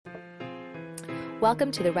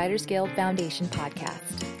Welcome to the Writers Guild Foundation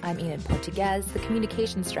podcast. I'm Enid Portuguez, the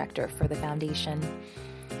communications director for the foundation.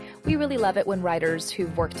 We really love it when writers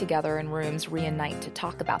who've worked together in rooms reunite to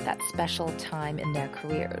talk about that special time in their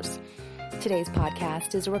careers. Today's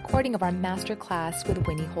podcast is a recording of our master class with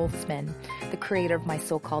Winnie Holzman, the creator of My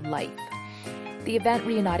So-Called Life. The event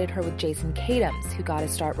reunited her with Jason Katims, who got to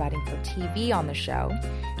start writing for TV on the show,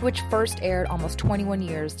 which first aired almost 21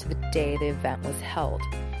 years to the day the event was held.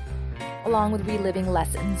 Along with reliving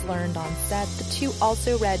lessons learned on set, the two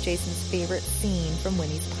also read Jason's favorite scene from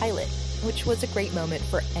Winnie's pilot, which was a great moment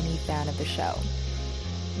for any fan of the show.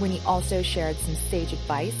 Winnie also shared some stage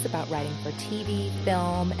advice about writing for TV,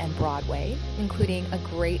 film, and Broadway, including a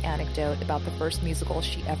great anecdote about the first musical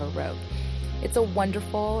she ever wrote. It's a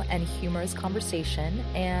wonderful and humorous conversation,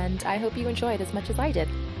 and I hope you enjoy it as much as I did.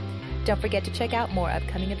 Don't forget to check out more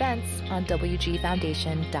upcoming events on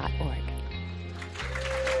wgfoundation.org.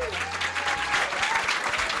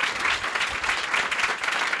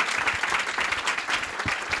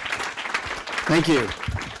 Thank you.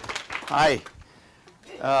 Hi.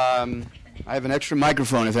 I have an extra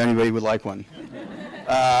microphone if anybody would like one.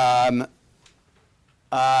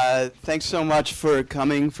 Thanks so much for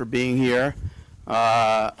coming, for being here.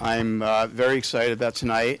 I'm very excited about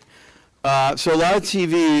tonight. So a lot of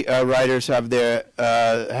TV writers have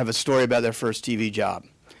a story about their first TV job,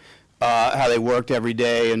 how they worked every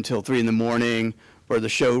day until 3 in the morning, or the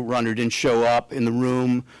showrunner didn't show up in the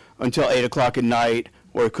room until 8 o'clock at night,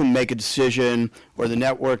 or couldn't make a decision, or the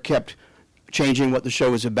network kept changing what the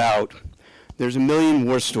show was about. There's a million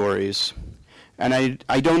war stories. And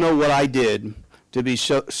I don't know what I did to be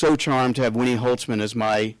so charmed to have Winnie Holzman as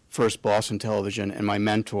my first boss in television and my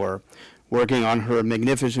mentor, working on her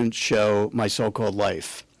magnificent show, My So-Called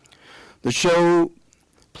Life. The show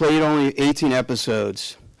played only 18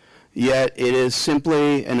 episodes, yet it is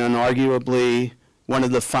simply and unarguably one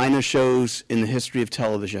of the finest shows in the history of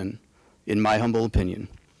television, in my humble opinion.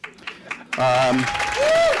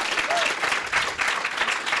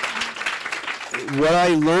 What I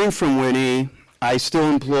learned from Winnie, I still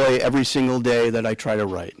employ every single day that I try to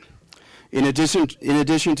write. In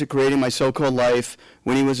addition to creating My So-Called Life,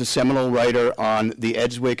 Winnie was a seminal writer on the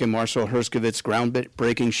Ed Zwick and Marcel Herskovitz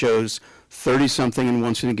groundbreaking shows 30-something and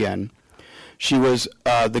Once and Again. She was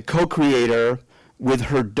the co-creator with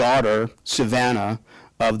her daughter, Savannah,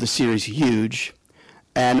 of the series Huge.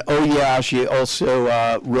 And oh yeah, she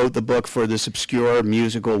also wrote the book for this obscure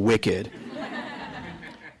musical Wicked.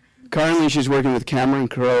 Currently, she's working with Cameron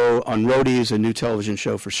Crowe on Roadies, a new television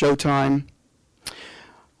show for Showtime.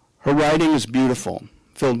 Her writing is beautiful,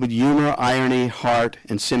 filled with humor, irony, heart,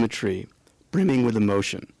 and symmetry, brimming with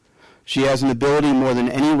emotion. She has an ability more than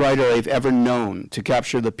any writer I've ever known to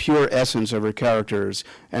capture the pure essence of her characters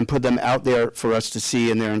and put them out there for us to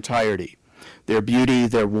see in their entirety. Their beauty,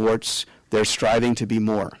 their warts, their striving to be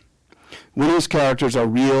more. Winnie's characters are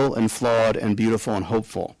real and flawed and beautiful and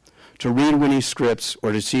hopeful. To read Winnie's scripts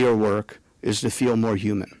or to see her work is to feel more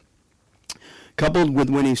human. Coupled with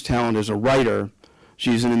Winnie's talent as a writer,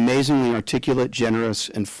 she's an amazingly articulate, generous,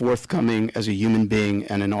 and forthcoming as a human being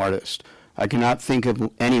and an artist. I cannot think of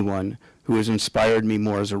anyone who has inspired me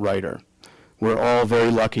more as a writer. We're all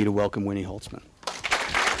very lucky to welcome Winnie Holzman.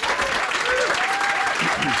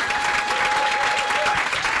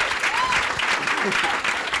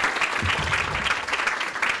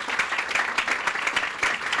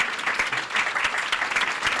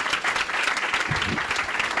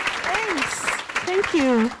 Thank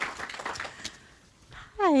you.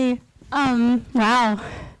 Hi. Wow.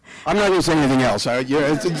 I'm not going to say anything else.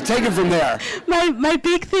 Take it from there. My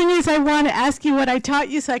big thing is I want to ask you what I taught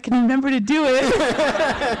you so I can remember to do it.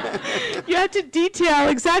 You have to detail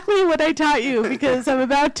exactly what I taught you because I'm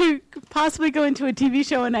about to possibly go into a TV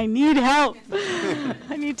show and I need help.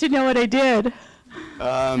 I need to know what I did.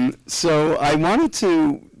 So I wanted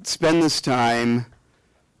to spend this time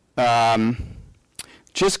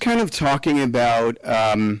just kind of talking about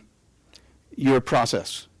your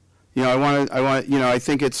process. You know, I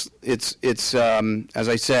think it's as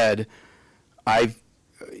I said, I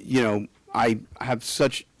have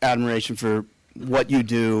such admiration for what you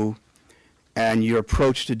do and your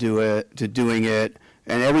approach to doing it.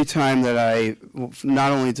 And every time that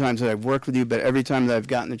not only times that I've worked with you, but every time that I've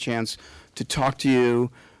gotten the chance to talk to you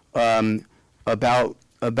about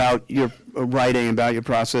your writing, about your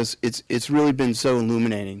process, it's really been so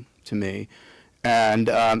illuminating to me. And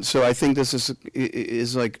so I think this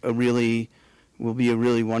is like will be a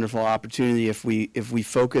really wonderful opportunity if we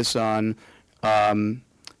focus on on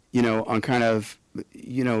kind of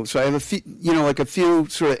so I have a few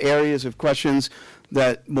sort of areas of questions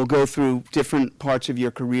that will go through different parts of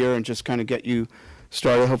your career and just kind of get you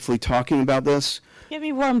started hopefully talking about this. Get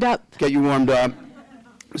me warmed up. Get you warmed up.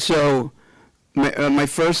 So my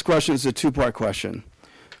first question is a two-part question,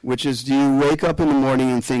 which is, do you wake up in the morning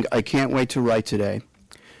and think, I can't wait to write today?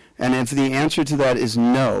 And if the answer to that is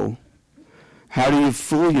no, how do you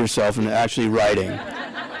fool yourself into actually writing?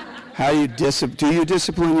 How do you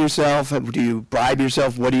discipline yourself? Do you bribe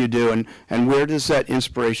yourself? What do you do? And where does that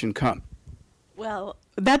inspiration come? Well,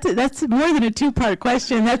 that's more than a two-part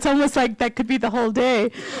question. That's almost like that could be the whole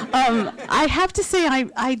day. I have to say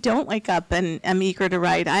I don't wake up and am eager to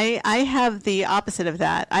write. I have the opposite of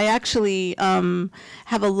that. I actually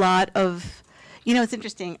have a lot of, it's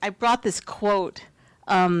interesting. I brought this quote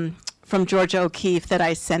from Georgia O'Keeffe that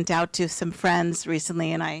I sent out to some friends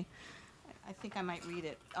recently, and I think I might read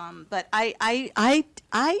it. But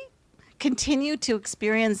I continue to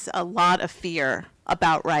experience a lot of fear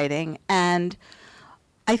about writing, and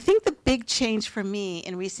I think the big change for me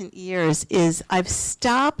in recent years is I've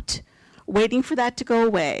stopped waiting for that to go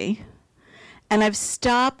away, and I've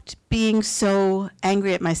stopped being so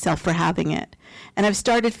angry at myself for having it, and I've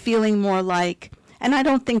started feeling more like, and I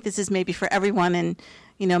don't think this is maybe for everyone, and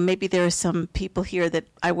maybe there are some people here that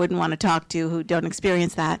I wouldn't want to talk to who don't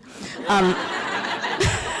experience that.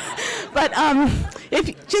 But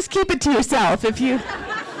if just keep it to yourself. If you,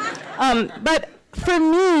 but for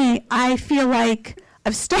me, I feel like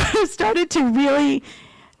I've started to really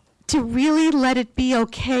let it be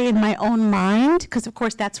okay in my own mind, because of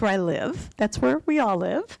course that's where I live. That's where we all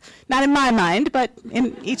live. Not in my mind, but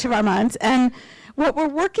in each of our minds. And what we're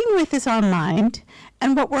working with is our mind,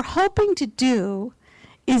 and what we're hoping to do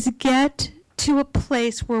is get to a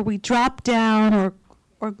place where we drop down,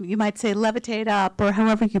 or you might say levitate up, or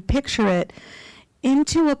however you picture it,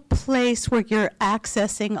 into a place where you're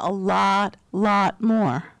accessing a lot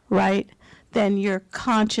more, right, than your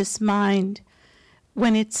conscious mind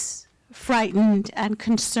when it's frightened and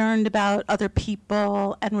concerned about other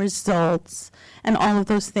people and results and all of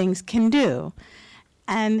those things can do.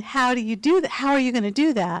 And how do you do that? How are you going to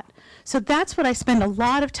do that? So that's what I spend a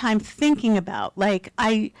lot of time thinking about. Like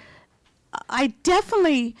I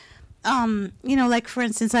definitely, like for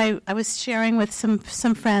instance, I was sharing with some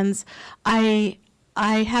friends, I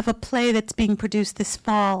have a play that's being produced this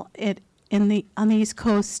fall on the East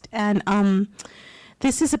Coast, and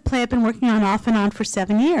this is a play I've been working on off and on for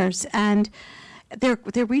 7 years, and there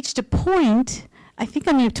reached a point, I think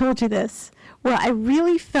I may have told you this, where I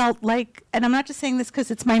really felt like, and I'm not just saying this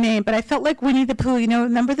because it's my name, but I felt like Winnie the Pooh.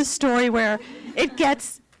 Remember the story where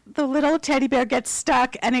the little teddy bear gets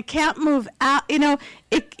stuck and it can't move out,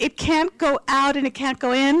 it can't go out and it can't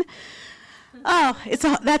go in. Oh,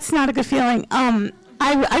 that's not a good feeling.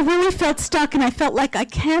 I really felt stuck, and I felt like I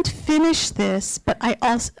can't finish this, but I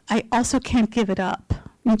also can't give it up.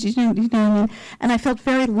 You know what I mean? And I felt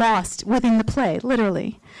very lost within the play,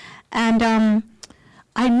 literally. And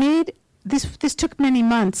I made this took many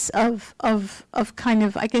months of kind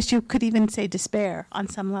of, I guess you could even say, despair on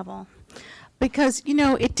some level. Because,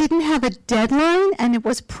 it didn't have a deadline, and it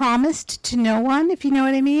was promised to no one, if you know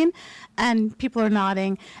what I mean. And people are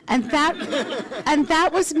nodding. And that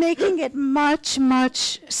was making it much,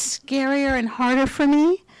 much scarier and harder for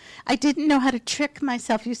me. I didn't know how to trick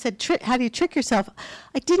myself. You said, how do you trick yourself?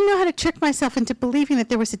 I didn't know how to trick myself into believing that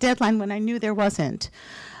there was a deadline when I knew there wasn't.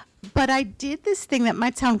 But I did this thing that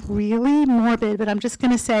might sound really morbid, but I'm just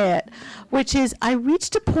going to say it, which is I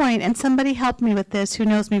reached a point, and somebody helped me with this who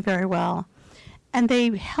knows me very well. And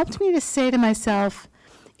they helped me to say to myself,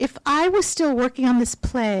 if I was still working on this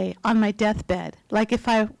play on my deathbed, like if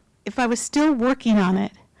I was still working on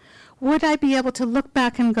it, would I be able to look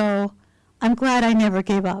back and go, I'm glad I never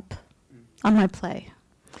gave up on my play?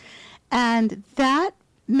 And that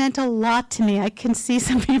meant a lot to me. I can see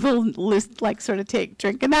some people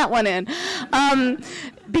drinking that one in.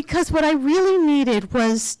 Because what I really needed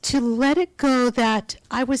was to let it go that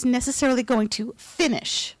I was necessarily going to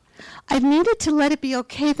finish. I needed to let it be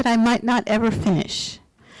okay that I might not ever finish.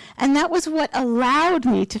 And that was what allowed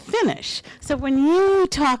me to finish. So when you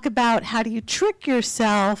talk about how do you trick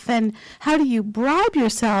yourself and how do you bribe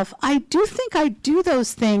yourself, I do think I do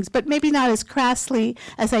those things, but maybe not as crassly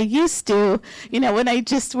as I used to. When I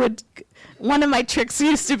just would, one of my tricks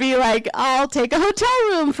used to be like, I'll take a hotel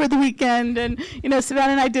room for the weekend. And,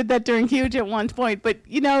 Savannah and I did that during Huge at one point. But,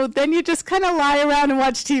 then you just kind of lie around and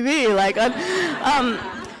watch TV.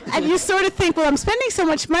 And you sort of think, well, I'm spending so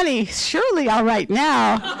much money, surely I'll write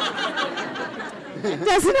now. It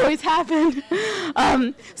doesn't always happen.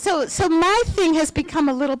 So my thing has become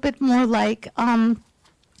a little bit more like,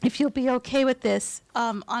 if you'll be okay with this,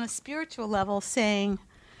 on a spiritual level, saying,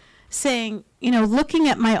 saying, looking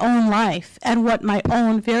at my own life and what my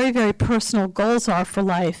own very, very personal goals are for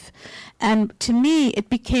life. And to me, it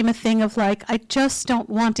became a thing of like, I just don't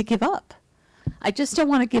want to give up. I just don't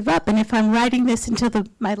want to give up. And if I'm writing this until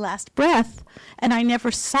my last breath, and I never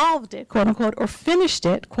solved it, quote unquote, or finished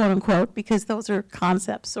it, quote unquote, because those are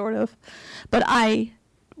concepts, sort of. But I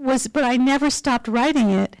never stopped writing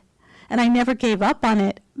it, and I never gave up on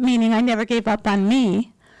it, meaning I never gave up on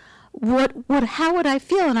me. How would I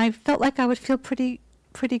feel? And I felt like I would feel pretty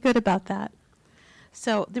good about that.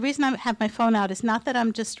 So the reason I have my phone out is not that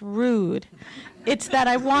I'm just rude. It's that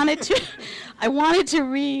I wanted to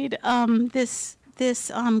read this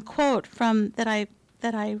quote from that I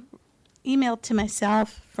emailed to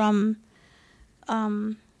myself from.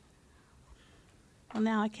 Well,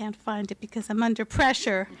 now I can't find it because I'm under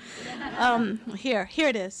pressure. Here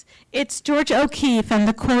it is. It's George O'Keeffe, and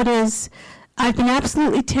the quote is, "I've been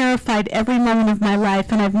absolutely terrified every moment of my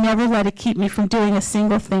life, and I've never let it keep me from doing a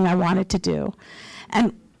single thing I wanted to do."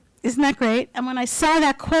 And isn't that great? And when I saw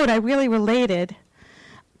that quote, I really related,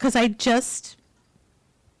 because I just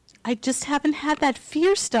haven't had that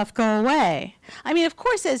fear stuff go away. I mean, of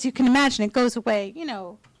course, as you can imagine, it goes away,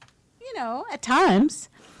 at times.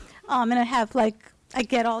 And I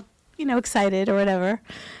get all, excited or whatever,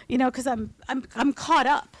 because I'm caught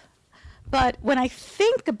up. But when I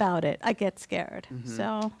think about it, I get scared. Mm-hmm.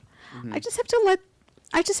 So mm-hmm.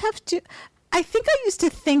 I think I used to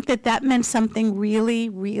think that meant something really,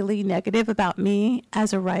 really negative about me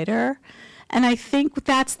as a writer. And I think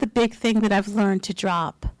that's the big thing that I've learned to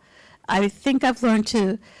drop. I think I've learned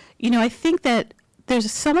to, I think that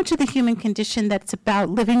there's so much of the human condition that's about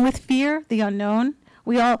living with fear, the unknown.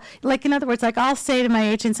 We all, in other words, I'll say to my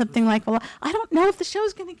agent something like, well, I don't know if the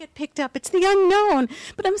show's going to get picked up. It's the unknown.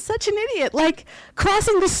 But I'm such an idiot.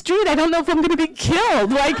 Crossing the street, I don't know if I'm going to be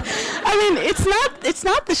killed. It's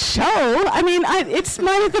not the show. It's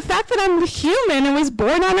the fact that I'm human and was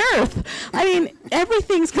born on Earth.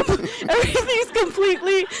 Everything's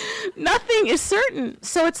completely, nothing is certain.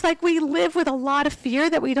 So it's like we live with a lot of fear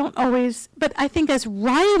that we don't always, but I think as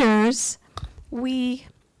writers,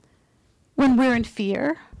 when we're in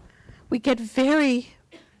fear, we get very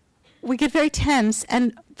tense,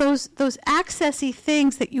 and those accessy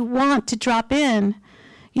things that you want to drop in,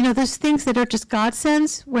 those things that are just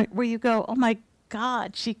godsends, where you go, oh my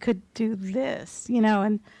God, she could do this,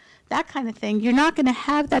 and that kind of thing. You're not going to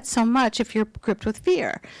have that so much if you're gripped with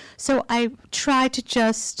fear. So I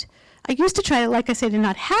used to try, like I say, to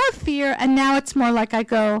not have fear, and now it's more like I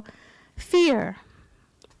go, fear,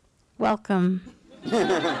 welcome.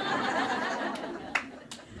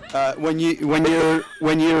 When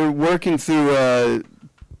you're working through,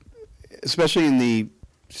 especially in the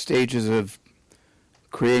stages of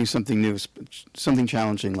creating something new, something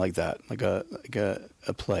challenging like that, like a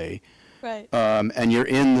play, right? And you're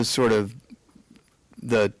in the sort of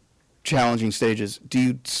the challenging stages.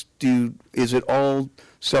 Is it all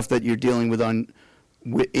stuff that you're dealing with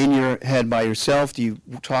in your head by yourself? Do you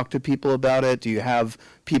talk to people about it? Do you have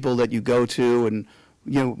people that you go to? And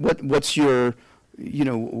what's your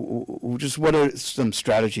just what are some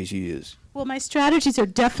strategies you use? Well, my strategies are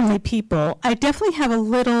definitely people. I definitely have a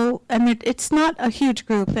little, and it's not a huge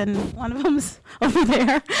group, and one of them's over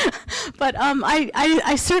there. But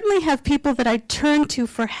I certainly have people that I turn to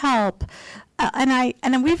for help.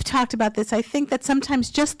 And we've talked about this. I think that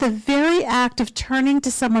sometimes just the very act of turning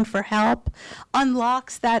to someone for help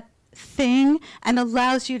unlocks that thing and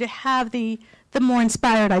allows you to have the more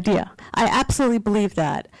inspired idea. I absolutely believe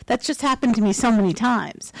that. That's just happened to me so many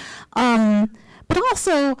times. But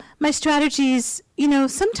also, my strategies,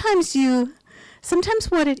 sometimes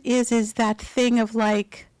what it is that thing of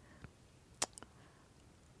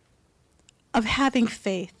of having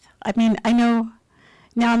faith. I know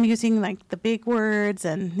now I'm using the big words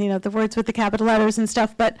and, the words with the capital letters and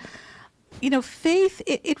stuff, but, faith,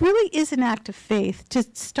 it really is an act of faith to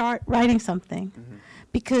start writing something. Mm-hmm.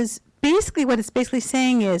 Because basically what it's basically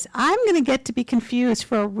saying is, I'm going to get to be confused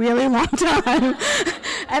for a really long time,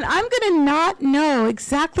 and I'm going to not know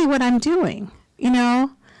exactly what I'm doing,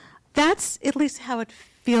 That's at least how it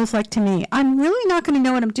feels like to me. I'm really not going to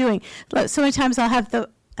know what I'm doing. So many times have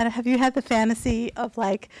you had the fantasy of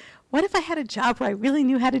what if I had a job where I really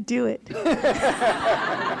knew how to do it?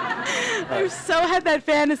 I've so had that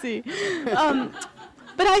fantasy.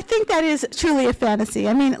 But I think that is truly a fantasy.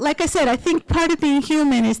 Like I said, I think part of being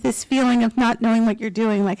human is this feeling of not knowing what you're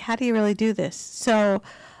doing. How do you really do this? So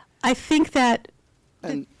I think that...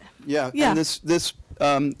 And this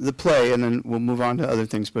the play, and then we'll move on to other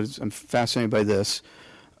things, but I'm fascinated by this.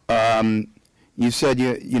 you said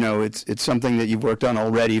you know it's something that you've worked on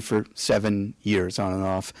already for 7 years on and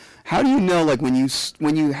off. How do you know, like, when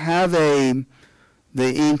you have the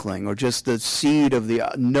inkling or just the seed of the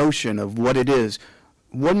notion of what it is,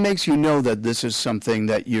 what makes you know that this is something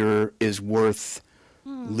that is worth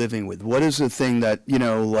living with? What is the thing that, you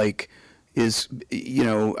know, like, is, you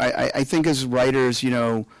know, I think as writers, you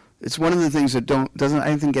know, it's one of the things that doesn't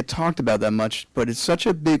I think get talked about that much, but it's such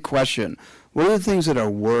a big question. What are the things that are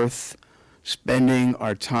worth spending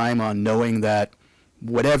our time on, knowing that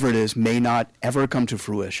whatever it is may not ever come to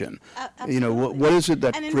fruition? You know, what is it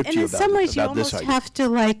that gripped you about this idea? And in some ways you almost have to,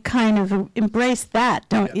 like, kind of embrace that,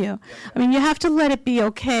 don't you? I mean, you have to let it be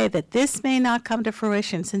okay that this may not come to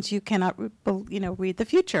fruition, since you cannot, you know, read the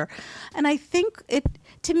future. And I think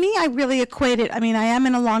to me, I really equate it. I mean, I am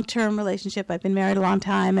in a long-term relationship. I've been married a long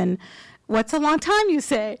time, and what's a long time, you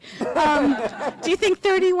say? Do you think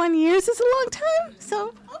 31 years is a long time?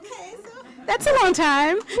 So, okay, so that's a long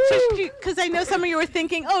time. Because I know some of you were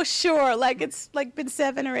thinking, oh, sure, like it's like been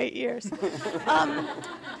 7 or 8 years.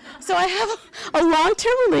 So I have a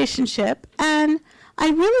long-term relationship, and I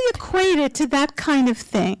really equate it to that kind of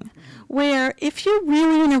thing, where if you're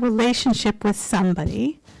really in a relationship with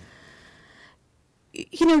somebody,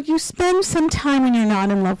 you know, you spend some time when you're not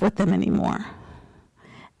in love with them anymore.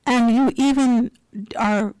 And you even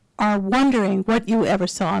are wondering what you ever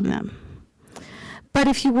saw in them. But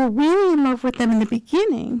if you were really in love with them in the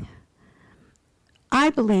beginning, I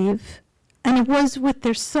believe, and it was with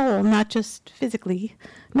their soul, not just physically,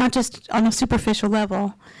 not just on a superficial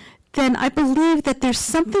level, then I believe that there's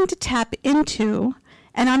something to tap into.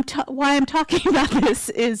 And why I'm talking about this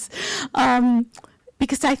is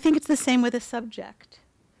because I think it's the same with a subject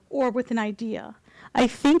or with an idea. I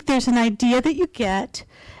think there's an idea that you get,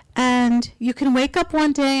 and you can wake up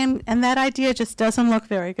one day and that idea just doesn't look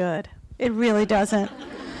very good. It really doesn't.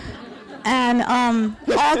 And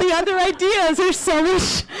all the other ideas are so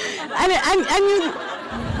much, and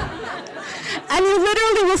you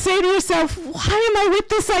literally will say to yourself, why am I with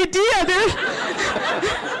this idea?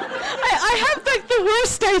 I have like the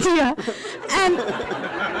worst idea.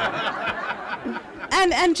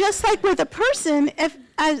 And just like with a person, if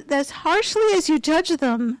as harshly as you judge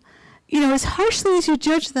them, you know,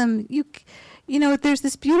 you know, there's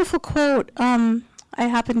this beautiful quote. I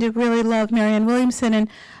happen to really love Marianne Williamson, and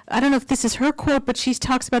I don't know if this is her quote, but she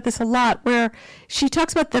talks about this a lot, where she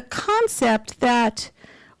talks about the concept that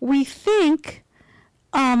we think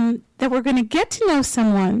that we're going to get to know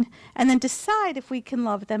someone and then decide if we can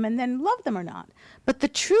love them and then love them or not. But the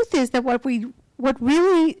truth is that what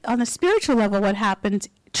really, on a spiritual level, what happens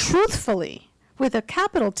truthfully, with a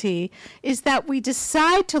capital T, is that we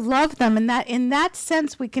decide to love them, and that in that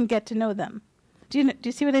sense we can get to know them. Do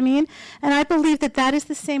you see what I mean? And I believe that is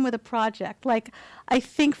the same with a project. Like, I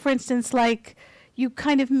think, for instance, like, you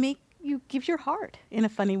kind of you give your heart in a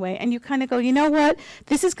funny way, and you kind of go, you know what?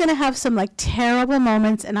 This is going to have some, like, terrible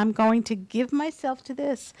moments, and I'm going to give myself to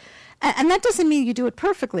this. And that doesn't mean you do it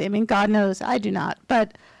perfectly. I mean, God knows I do not.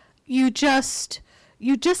 But you just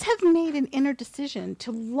have made an inner decision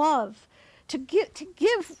to love, to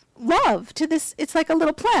give love to this. It's like a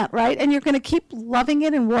little plant, right? And you're going to keep loving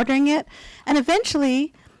it and watering it, and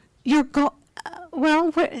eventually I don't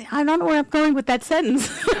know where I'm going with that sentence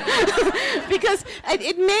because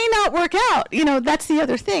it may not work out. You know, that's the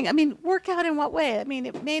other thing. I mean, work out in what way? I mean,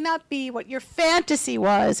 it may not be what your fantasy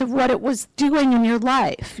was of what it was doing in your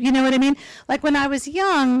life. You know what I mean? Like, when I was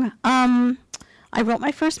young, I wrote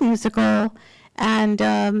my first musical. And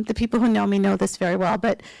the people who know me know this very well,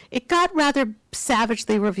 but it got rather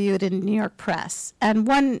savagely reviewed in New York press. And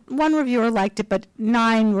one reviewer liked it, but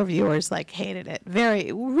 9 reviewers hated it.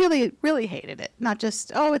 Really, really hated it. Not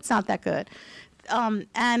just, oh, it's not that good.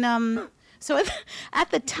 So at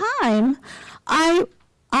the time, I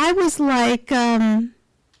was like, I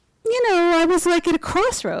was like at a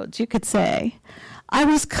crossroads, you could say. I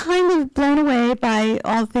was kind of blown away by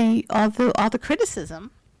all the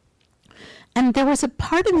criticism. And there was a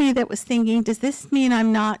part of me that was thinking, does this mean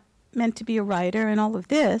I'm not meant to be a writer and all of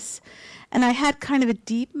this? And I had kind of a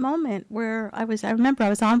deep moment where I remember I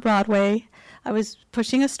was on Broadway, I was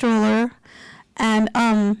pushing a stroller, and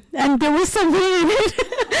there was somebody in it.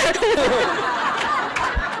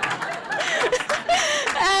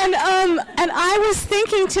 And I was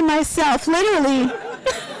thinking to myself, literally,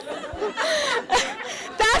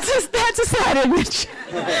 that's a sad image.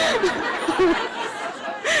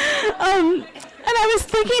 And I was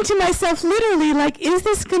thinking to myself, literally, like, is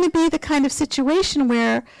this going to be the kind of situation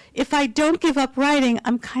where if I don't give up writing,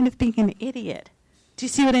 I'm kind of being an idiot? Do you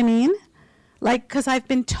see what I mean? Like, because I've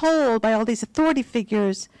been told by all these authority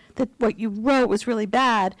figures that what you wrote was really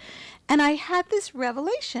bad. And I had this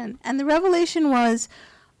revelation, and the revelation was,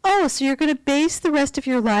 oh, so you're going to base the rest of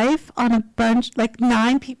your life on a bunch, like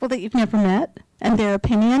 9 people that you've never met and their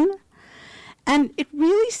opinion? And it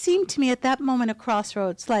really seemed to me at that moment a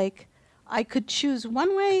crossroads, like I could choose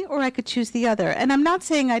one way or I could choose the other. And I'm not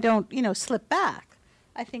saying I don't, slip back.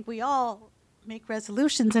 I think we all make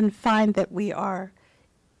resolutions and find that we are,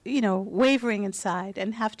 wavering inside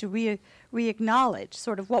and have to re-acknowledge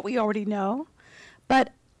sort of what we already know.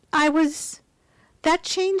 But that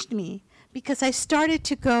changed me because I started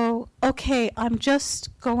to go, okay, I'm just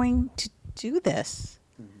going to do this.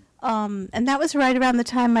 Mm-hmm. And that was right around the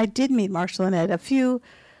time I did meet Marshall and Ed.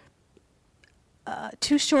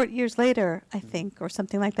 2 short years later, I think, or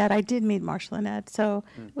something like that, I did meet Marshall and Ed. So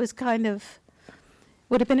it was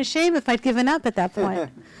would have been a shame if I'd given up at that point.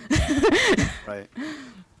 Right.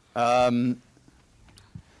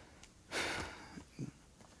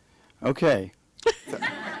 Okay.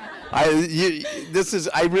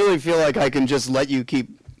 I really feel like I can just let you keep.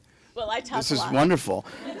 Well, I talk This a is lot. wonderful.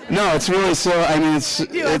 No, it's really so. I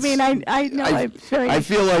mean, I know. I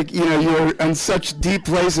feel like you're in such deep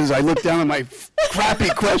places. I look down at my crappy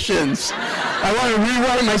questions. I want to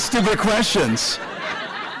rewrite my stupid questions.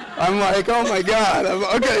 I'm like, oh my God.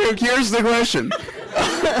 Okay, here's the question.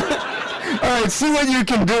 All right, see what you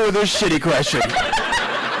can do with this shitty question.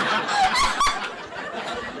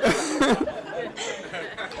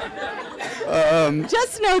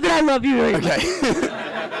 Just know that I love you very much. Okay.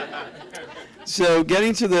 So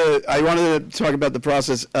getting to I wanted to talk about the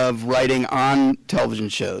process of writing on television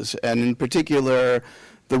shows, and in particular,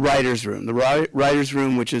 the writer's room. The writer's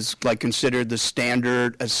room, which is like considered the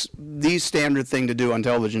standard thing to do on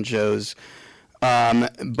television shows,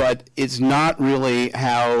 but it's not really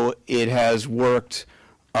how it has worked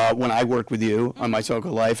when I worked with you on My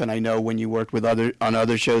So-Called Life, and I know when you worked with on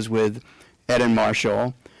other shows with Ed and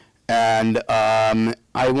Marshall. And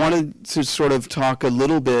I wanted to sort of talk a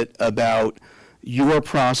little bit about your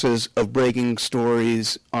process of breaking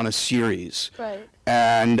stories on a series, Right.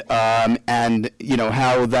 and how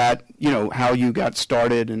that how you got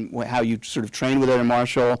started and how you sort of trained with Ed and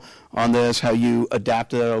Marshall on this, how you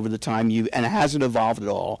adapted it over the time and has it evolved at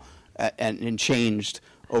all and changed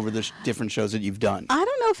over the different shows that you've done? I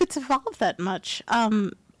don't know if it's evolved that much.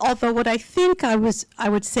 Although what I think I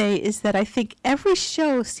would say is that I think every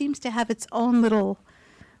show seems to have its own little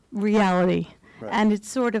reality. Right. And it's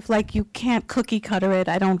sort of like you can't cookie cutter it.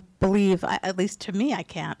 I don't believe, at least to me, I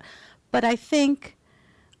can't. But I think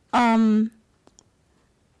the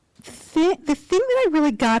thing that I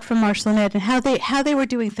really got from Marshall and Ed and how they were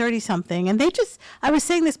doing 30-something, and I was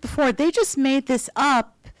saying this before, they just made this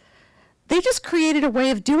up. They just created a way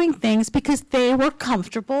of doing things because they were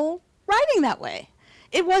comfortable writing that way.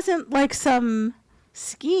 It wasn't like some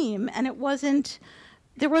scheme, and there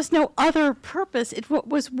was no other purpose. It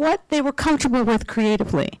was what they were comfortable with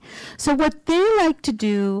creatively. So what they like to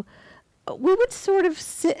do, we would sort of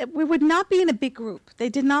we would not be in a big group. They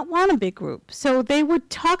did not want a big group. So they would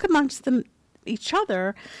talk amongst each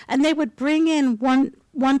other, and they would bring in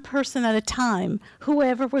one person at a time,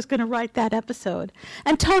 whoever was going to write that episode,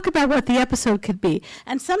 and talk about what the episode could be.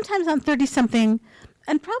 And sometimes on 30-something,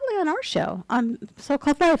 and probably on our show, on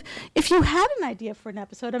So-Called Life, if you had an idea for an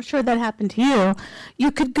episode, I'm sure that happened to you,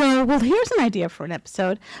 you could go, well, here's an idea for an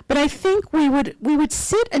episode. But I think we would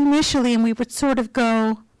sit initially and we would sort of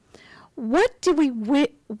go, in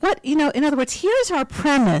other words, here's our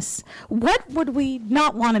premise. What would we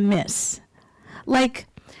not want to miss? Like,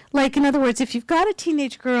 in other words, if you've got a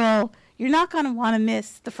teenage girl, you're not going to want to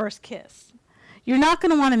miss the first kiss. You're not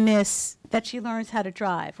going to want to miss that she learns how to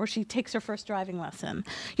drive or she takes her first driving lesson.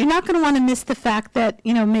 You're not going to want to miss the fact that,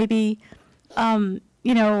 maybe,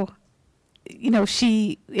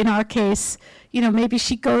 she, in our case, maybe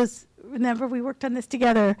she goes, remember we worked on this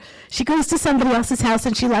together, she goes to somebody else's house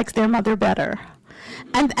and she likes their mother better.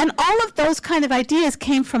 And all of those kind of ideas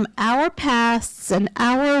came from our pasts and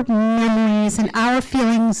our memories and our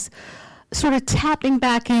feelings, sort of tapping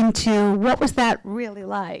back into what was that really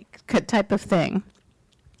like type of thing.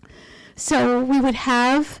 So we would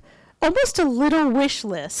have almost a little wish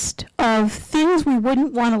list of things we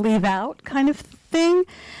wouldn't want to leave out kind of thing.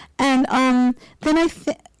 And then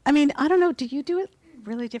I don't know, do you do it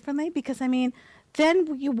really differently? Because, then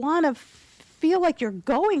you want to feel like you're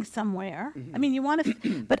going somewhere. Mm-hmm. You want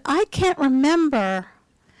to, but I can't remember.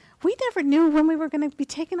 We never knew when we were going to be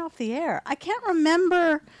taken off the air. I can't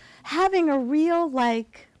remember having a real,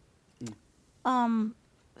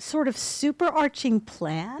 sort of superarching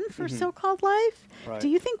plan for So-Called Life. Right. Do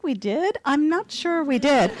you think we did? I'm not sure we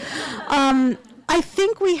did. I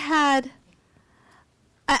think we had,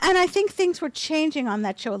 And I think things were changing on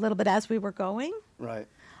that show a little bit as we were going. Right.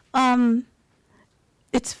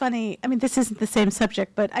 It's funny. I mean, this isn't the same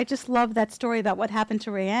subject, but I just love that story about what happened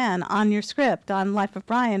to Rayanne on your script on Life of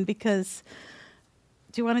Brian, because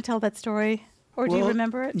do you want to tell that story? Or do you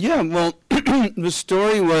remember it? Yeah, well, the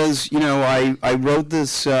story was, I wrote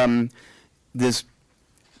this this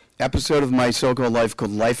episode of my so-called life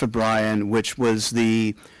called Life of Brian, which was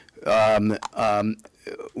the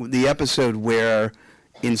episode where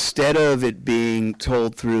instead of it being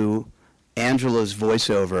told through Angela's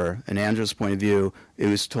voiceover and Angela's point of view, it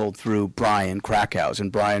was told through Brian Krackhouse,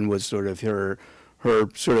 and Brian was sort of her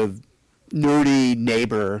sort of nerdy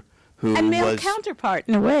neighbor who and male was counterpart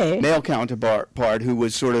in a way. Male counterpart who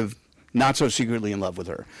was sort of not so secretly in love with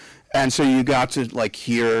her. And so you got to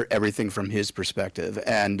hear everything from his perspective.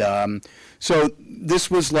 And so this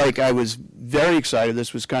was I was very excited.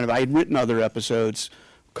 This was I had written other episodes,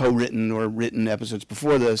 co-written or written episodes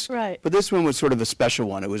before this. Right. But this one was sort of a special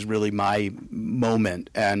one. It was really my moment.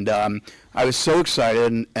 And I was so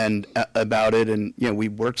excited and about it. And, we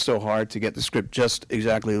worked so hard to get the script just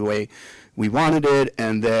exactly the way we wanted it.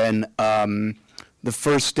 And then the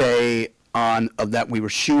first day that we were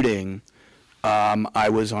shooting, I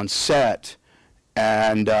was on set,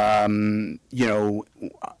 and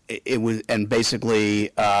it was, and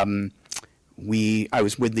basically I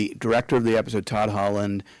was with the director of the episode, Todd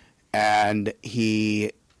Holland, and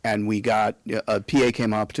we got a PA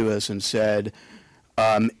came up to us and said,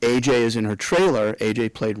 AJ is in her trailer.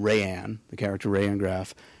 AJ played Rayanne, the character Rayanne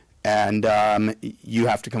Graff, and you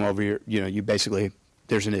have to come over here. You basically,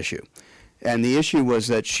 there's an issue, and the issue was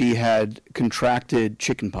that she had contracted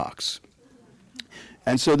chickenpox.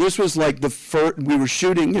 And so this was the first, we were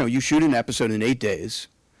shooting, you shoot an episode in 8 days.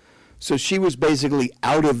 So she was basically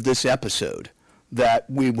out of this episode that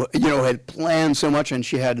we, had planned so much, and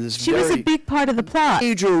she had this She was a big part of the plot.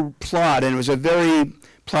 Major plot, and it was a very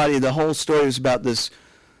plotty, the whole story was about this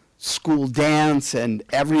school dance, and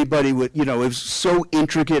everybody would, it was so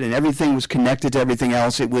intricate, and everything was connected to everything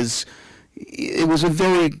else. It was a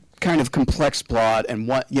very kind of complex plot, and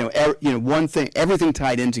one thing, everything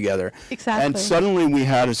tied in together. Exactly. And suddenly we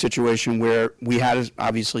had a situation where we had to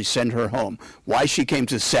obviously send her home. Why she came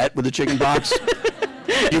to set with a chicken box,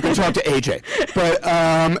 you can talk to AJ.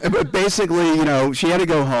 But basically, she had to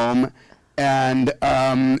go home, and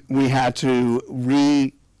we had to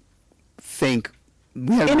rethink.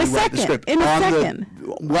 We had to rewrite the script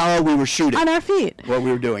while we were shooting. On our feet. What we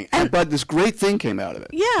were doing. But this great thing came out of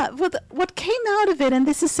it. Yeah, well, what came out of it, and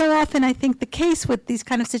this is so often, I think, the case with these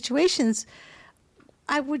kind of situations,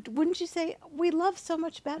 wouldn't you say, we love so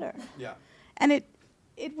much better? Yeah. And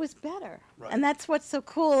it was better. Right. And that's what's so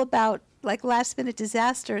cool about, last-minute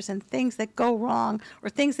disasters and things that go wrong or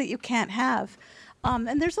things that you can't have.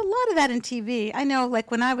 And there's a lot of that in TV. I know,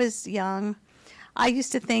 when I was young, I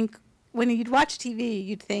used to think, when you'd watch TV,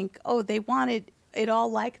 you'd think, oh, they wanted it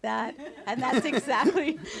all like that, and that's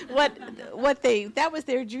exactly that was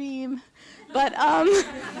their dream. But,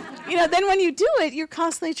 then when you do it, you're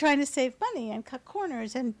constantly trying to save money and cut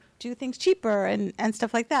corners and do things cheaper and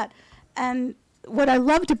stuff like that. And what I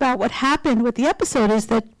loved about what happened with the episode is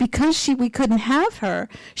that because we couldn't have her,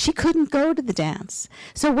 she couldn't go to the dance.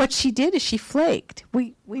 So what she did is she flaked.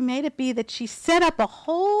 We made it be that she set up a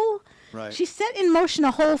whole... Right. She set in motion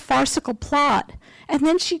a whole farcical plot, and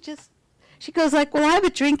then she goes well, I have a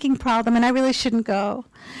drinking problem, and I really shouldn't go,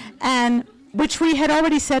 and which we had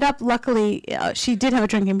already set up. Luckily, she did have a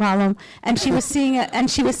drinking problem, and she was seeing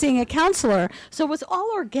a counselor. So it was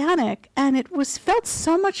all organic, and it felt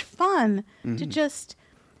so much fun to just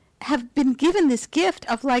have been given this gift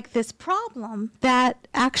of this problem that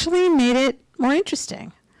actually made it more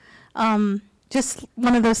interesting. Just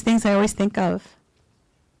one of those things I always think of.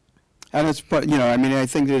 And it's I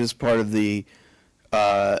think that it's part of the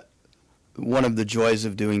one of the joys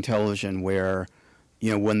of doing television, where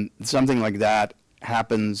when something like that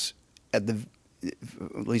happens at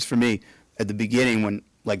least for me at the beginning, when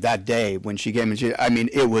that day when she came and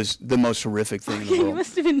it was the most horrific thing in the world. You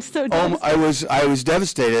must have been so devastated. I was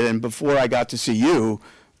devastated, and before I got to see you,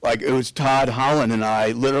 it was Todd Holland and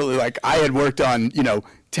I literally I had worked on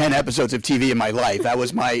 10 episodes of TV in my life. That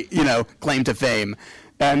was my claim to fame.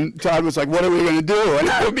 And Todd was like, what are we going to do? And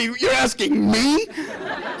I would be, you're asking me?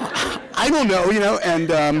 I don't know, and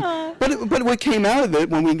but what came out of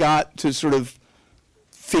it when we got to sort of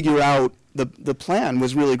figure out the plan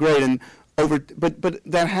was really great. And but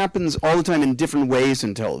that happens all the time in different ways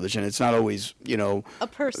in television. It's not always, a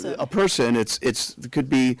person. A person. It could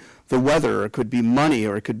be the weather, or it could be money,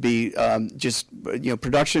 or it could be just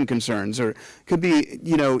production concerns, or it could be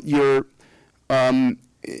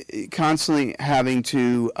constantly having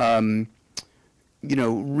to,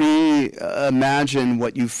 reimagine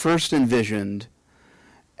what you first envisioned,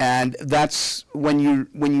 and that's when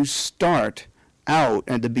you start out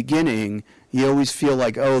at the beginning, you always feel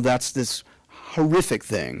like, oh, that's this horrific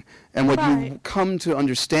thing, and what you come to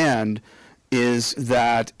understand is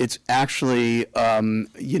that it's actually, going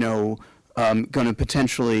to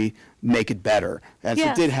potentially make it better. And so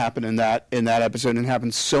it did happen in that episode, and it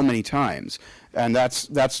happened so many times. And that's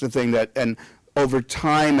the thing that, and over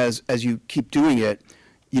time, as you keep doing it,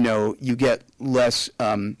 you get less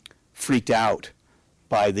freaked out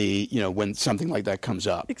by the, when something like that comes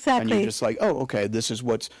up. Exactly. And you're just like, oh, okay, this is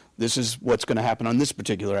what's going to happen on this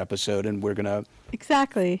particular episode, and we're going to.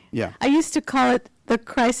 Exactly. Yeah. I used to call it the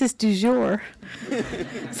crisis du jour.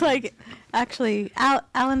 It's like, actually,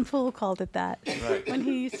 Alan Poole called it that. Right. When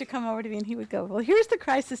he used to come over to me, and he would go, well, here's the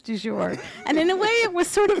crisis du jour. And in a way, it was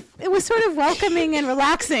sort of welcoming and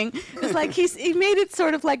relaxing. It was like he made it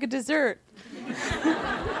sort of like a dessert.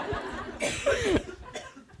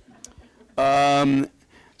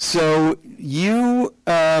 So you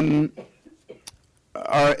are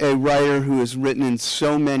a writer who has written in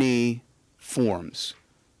so many forms,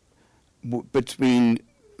 between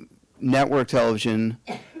network television,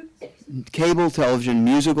 cable television,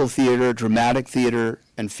 musical theater, dramatic theater,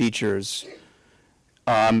 and features.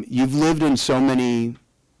 You've lived in so many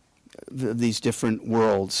these different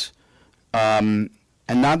worlds, and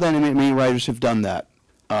not that many writers have done that.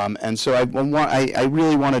 And so I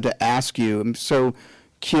really wanted to ask you, I'm so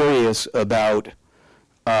curious about,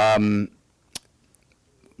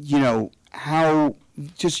 how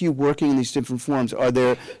just you working in these different forms,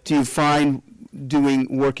 do you find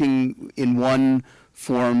working in one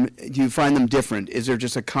form, do you find them different? Is there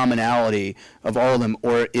just a commonality of all of them,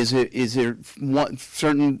 or is there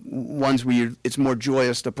certain ones where it's more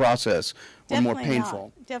joyous to process, or Definitely more painful?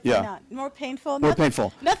 Not. Definitely not. More painful. More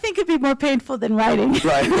painful. Nothing could be more painful than writing.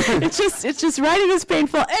 Right. it's just writing is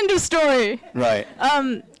painful. End of story. Right.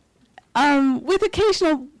 With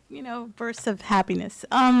occasional, bursts of happiness.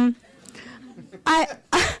 I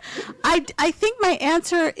think my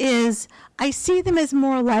answer is I see them as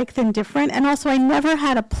more alike than different, and also I never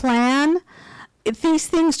had a plan. These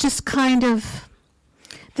things just kind of,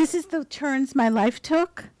 this is the turns my life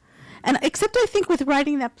took. And except I think with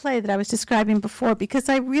writing that play that I was describing before, because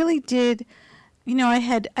I really did, I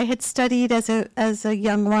had studied as a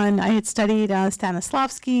young one. I had studied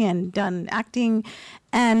Stanislavski and done acting,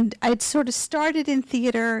 and I'd sort of started in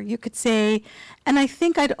theater, you could say, and I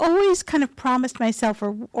think I'd always kind of promised myself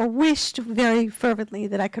or wished very fervently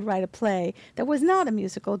that I could write a play that was not a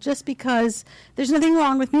musical, just because there's nothing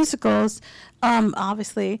wrong with musicals,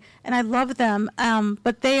 obviously, and I love them,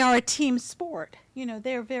 but they are a team sport.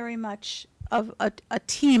 They're very much of a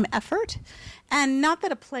team effort. And not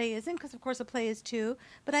that a play isn't, because of course a play is too,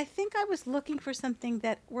 but I think I was looking for something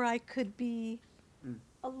where I could be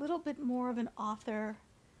a little bit more of an author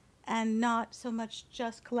and not so much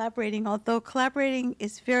just collaborating, although collaborating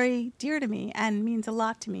is very dear to me and means a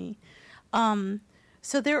lot to me.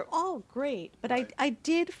 So they're all great, but I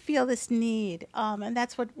did feel this need, and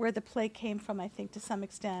that's where the play came from, I think, to some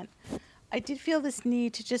extent. I did feel this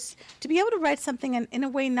need to be able to write something and in a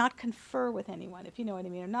way not confer with anyone, if you know what I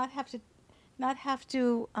mean, or not have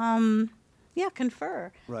to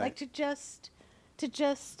confer. Right. Like to just,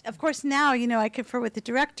 of course now, I confer with the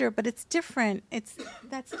director, but it's different.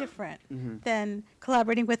 That's different than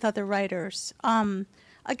collaborating with other writers.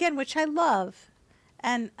 Again, which I love.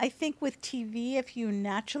 And I think with TV, if you're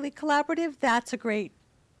naturally collaborative, that's a great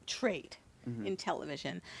trait in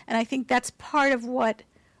television. And I think that's part of what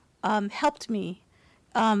helped me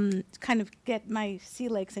kind of get my sea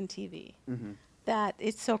legs in TV. That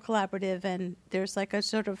it's so collaborative, and there's like a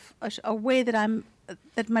sort of a way that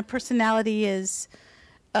that my personality is,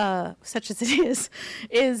 such as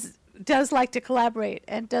it does like to collaborate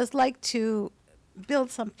and does like to build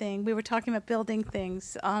something. We were talking about building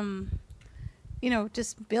things.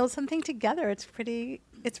 Just build something together. It's pretty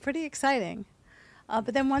exciting.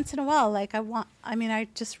 But then once in a while, I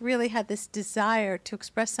just really had this desire to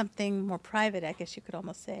express something more private, I guess you could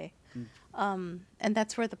almost say. And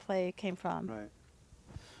that's where the play came from. Right.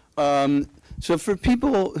 So for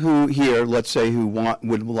people who here, let's say, who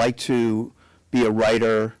would like to be a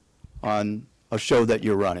writer on a show that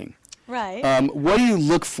you're running, right? What do you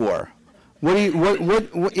look for?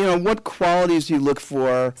 What qualities do you look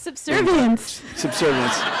for? Subservience.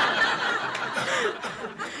 Subservience.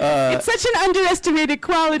 It's such an underestimated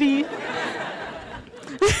quality.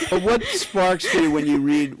 But what sparks for you when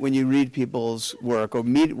you read people's work or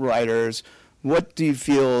meet writers? What do you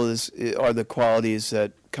feel are the qualities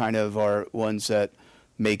that kind of are ones that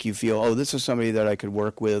make you feel, oh, this is somebody that I could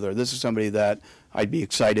work with, or this is somebody that I'd be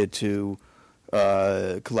excited to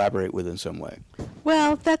collaborate with in some way?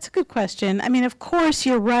 Well, that's a good question. I mean, of course,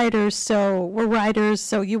 we're writers,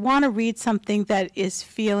 so you want to read something that is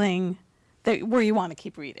feeling that where you want to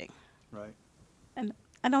keep reading. Right. And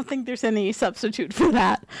I don't think there's any substitute for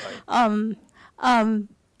that. Right.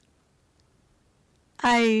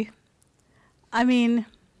 I mean,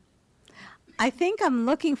 I think I'm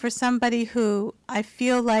looking for somebody who I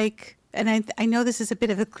feel like, and I know this is a bit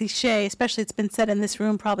of a cliche, especially it's been said in this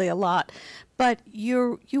room probably a lot, but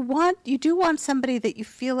you do want somebody that you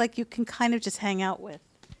feel like you can kind of just hang out with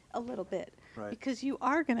a little bit. Right. Because you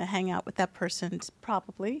are going to hang out with that person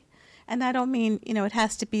probably. And I don't mean, it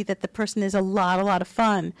has to be that the person is a lot of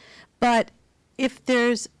fun. But if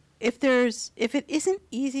it isn't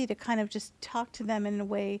easy to kind of just talk to them in a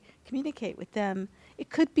way, communicate with them, it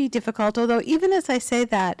could be difficult. Although even as I say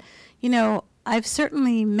that, I've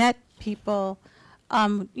certainly met people,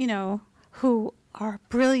 who are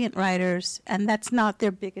brilliant writers, and that's not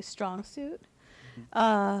their biggest strong suit.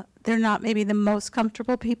 They're not maybe the most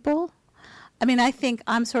comfortable people. I mean, I think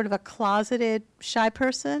I'm sort of a closeted, shy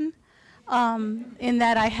person, in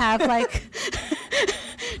that I have like.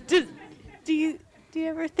 Do you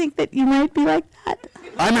ever think that you might be like that?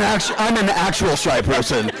 I'm an actual shy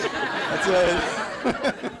person. That's it.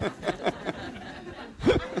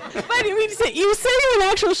 But you say you're an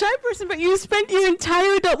actual shy person, but you spent your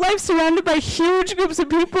entire adult life surrounded by huge groups of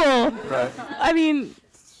people. Right. I mean,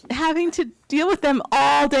 having to deal with them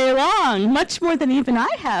all day long, much more than even I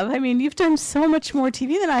have. I mean, you've done so much more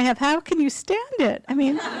TV than I have. How can you stand it? I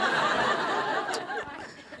mean...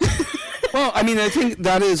 Well, I mean, I think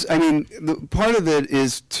that is, part of it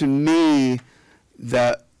is, to me,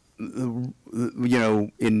 that,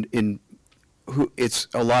 it's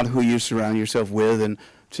a lot who you surround yourself with. And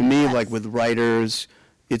to me, Yes. like with writers,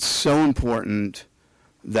 it's so important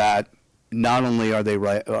that not only are they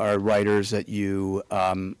are writers that you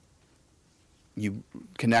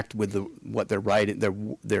connect with what they're writing,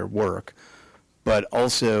 their work, but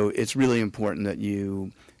also it's really important that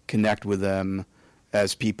you connect with them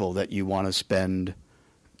as people that you want to spend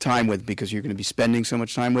time with, because you're going to be spending so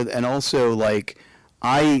much time with. And also, like,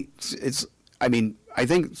 I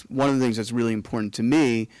think one of the things that's really important to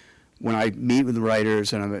me when I meet with the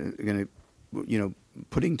writers and I'm going to,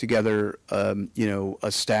 putting together, a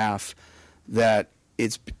staff, that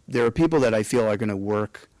there are people that I feel are going to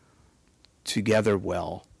work together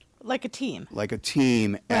well. Like a team. Like a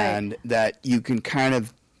team, Right. and that you can kind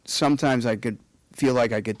of, sometimes I could feel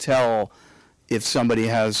like I could tell if somebody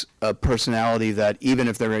has a personality that, even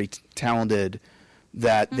if they're very talented,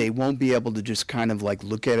 that they won't be able to just kind of like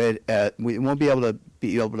look at it. We won't be able to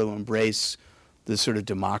embrace the sort of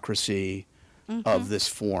democracy of this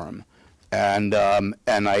form, and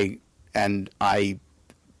I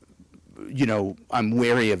I'm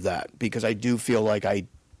wary of that, because I do feel like I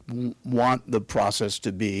want the process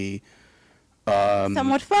to be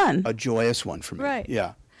somewhat fun. a joyous one for me. Right.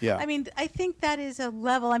 Yeah. Yeah. I mean, I think that is a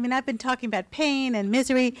level. I mean, I've been talking about pain and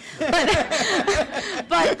misery,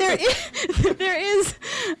 but there is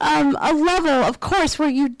a level, of course, where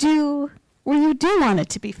you do want it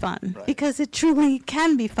to be fun, Right. because it truly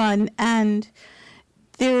can be fun, and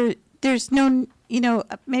there's no,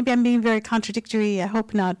 maybe I'm being very contradictory. I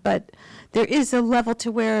hope not, but there is a level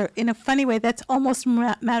to where, in a funny way, that's almost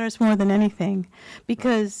matters more than anything,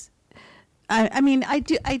 because I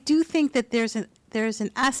do think that there's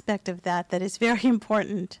an aspect of that is very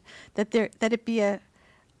important, that it be a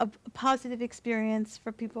positive experience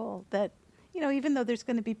for people, that, even though there's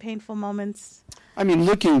going to be painful moments. I mean,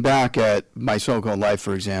 looking back at My So-Called Life,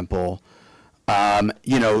 for example,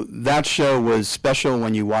 that show was special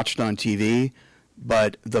when you watched it on TV,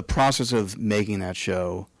 but the process of making that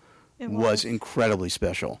show was incredibly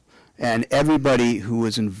special. And everybody who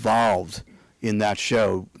was involved in that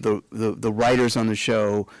show, the writers on the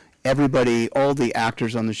show, everybody, all the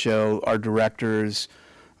actors on the show, our directors,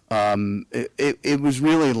 it was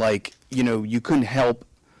really like, you couldn't help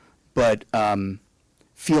but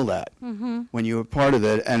feel that when you were part of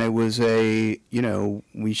it. And it was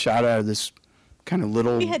we shot out of this kind of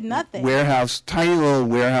little We had nothing. tiny little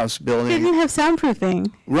warehouse They building. didn't have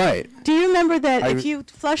soundproofing. Right, Do you remember that if you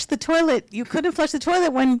flushed the toilet, you couldn't flush the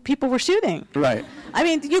toilet when people were shooting? right. I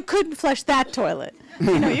mean, you couldn't flush that toilet.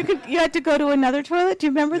 You had to go to another toilet. Do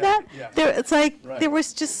you remember that? yeah. It's like Right. there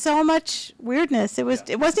was just so much weirdness. It wasn't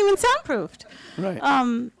even soundproofed. Right.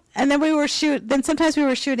 And then then sometimes we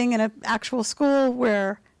were shooting in an actual school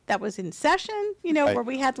where that was in session, Right. where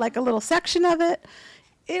we had like a little section of it.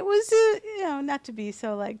 it was, not to be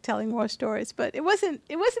so like telling more stories, but it wasn't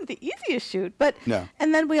the easiest shoot. But No.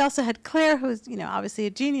 And then we also had Claire, who's obviously a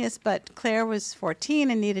genius, but Claire was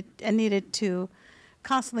 14 and needed to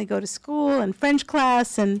constantly go to school and French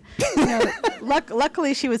class, and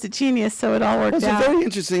luckily she was a genius, so it all worked out. That's a very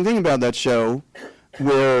interesting thing about that show,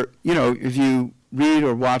 where if you read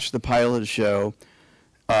or watch the pilot of the show,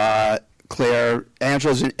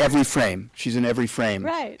 Angela's in every frame. She's in every frame.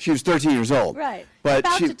 Right. She was 13 years old. Right. But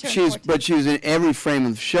About to turn 14. she was in every frame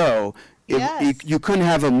of the show. Yes. You couldn't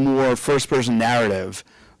have a more first-person narrative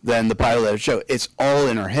than the pilot of the show. It's all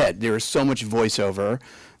in her head. There is so much voiceover.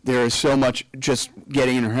 There is so much just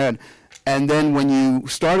getting in her head. And then when you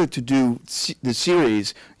started to do the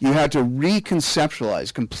series, you had to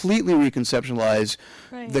completely reconceptualize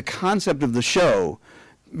Right. the concept of the show.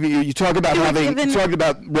 You talk about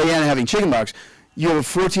Rayanne having chickenpox. You have a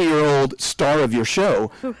 14-year-old star of your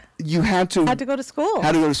show. You had to go to school.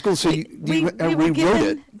 So you rewrote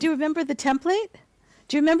it. Do you remember the template?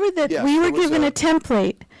 Do you remember that Yes, we were there was given a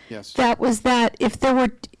template? Yes. That was that if there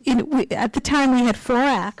were, at the time we had 4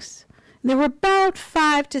 acts. There were about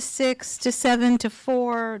 5 to 6 to 7 to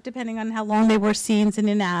 4, depending on how long they were, scenes in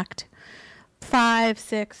an act. 5,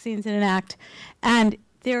 6 scenes in an act. And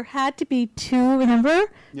there had to be 2,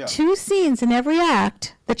 remember? Yeah. 2 scenes in every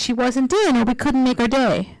act that she wasn't in, or we couldn't make our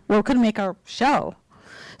day. Well, we couldn't make our show.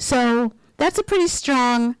 So that's a pretty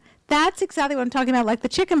strong, that's exactly what I'm talking about, like the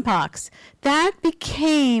chicken pox. That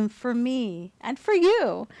became, for me, and for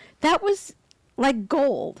you, that was like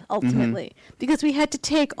gold, ultimately, because we had to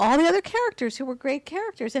take all the other characters who were great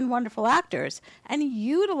characters and wonderful actors and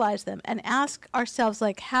utilize them and ask ourselves,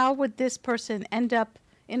 like, how would this person end up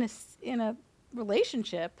in a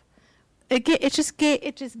relationship? It just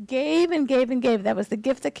gave and gave and gave. That was the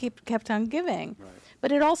gift that kept on giving. Right.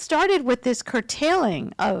 But it all started with this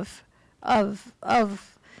curtailing of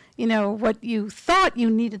what you thought you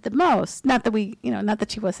needed the most. Not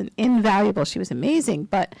that she wasn't invaluable, she was amazing,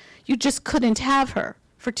 but you just couldn't have her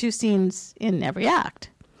for 2 scenes in every act.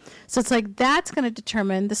 So it's like that's going to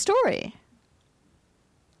determine the story.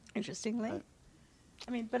 Interestingly.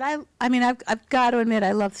 I've got to admit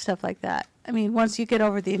I love stuff like that. I mean, once you get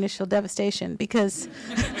over the initial devastation, because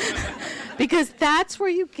that's where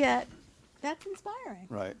you get, that's inspiring.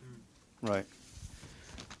 Right.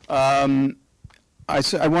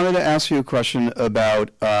 I wanted to ask you a question about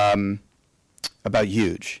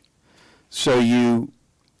Huge. So you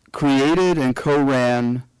created and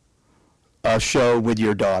co-ran a show with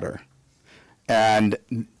your daughter, and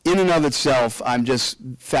in and of itself, I'm just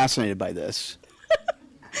fascinated by this.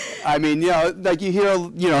 I mean, like you hear,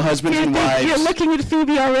 husbands and wives. You're looking at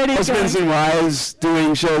Phoebe already. Husbands and wives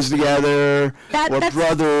doing shows together, or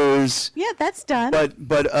brothers. Yeah, that's done.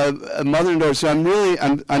 But a mother and daughter. So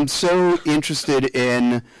I'm so interested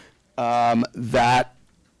in that.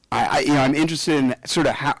 I'm interested in sort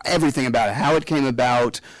of how everything about it, how it came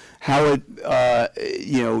about, how it,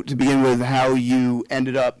 to begin with, how you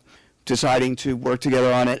ended up deciding to work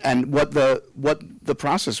together on it, and what the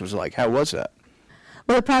process was like. How was that?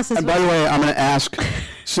 Well, the process. And by the way, I'm going to ask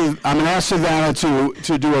Savannah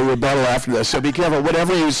to do a rebuttal after this. So be careful.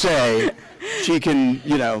 Whatever you say, she can,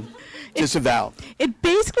 disavow. It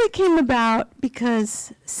basically came about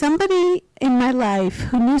because somebody in my life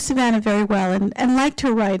who knew Savannah very well and liked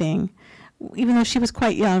her writing, even though she was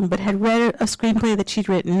quite young, but had read a screenplay that she'd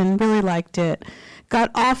written and really liked it, got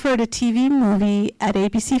offered a TV movie at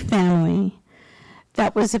ABC Family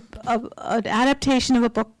that was an adaptation of a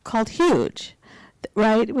book called Huge.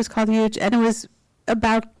 Right? It was called Huge, and it was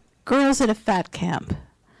about girls at a fat camp.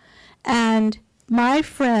 And my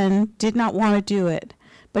friend did not want to do it,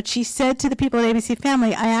 but she said to the people at ABC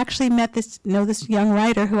Family, I actually this young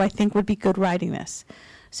writer who I think would be good writing this.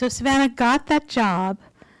 So Savannah got that job,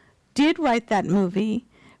 did write that movie.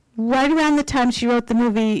 Right around the time she wrote the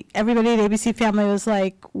movie, everybody at ABC Family was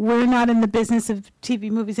like, we're not in the business of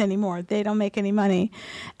TV movies anymore. They don't make any money.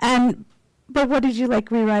 But what did you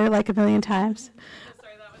rewrite it like a million times? Oh,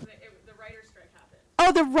 sorry, that was the writer's strike happened.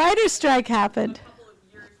 Oh, the writer's strike happened. A couple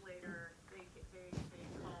of years later, they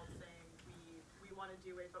called saying we want to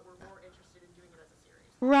do it, but we're more interested in doing it as a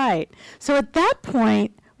series. Right. So at that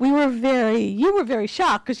point, you were very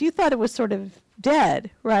shocked because you thought it was sort of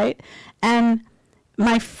dead, right? And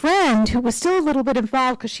my friend, who was still a little bit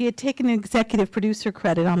involved because she had taken an executive producer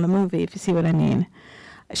credit on the movie, if you see what I mean,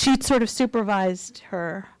 she'd sort of supervised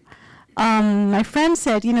her. My friend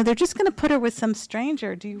said, they're just going to put her with some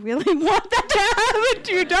stranger. Do you really want that to happen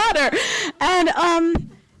to your daughter?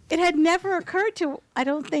 And it had never occurred to, I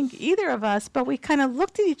don't think, either of us, but we kind of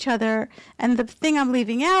looked at each other, and the thing I'm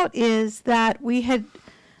leaving out is that we had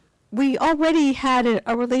we already had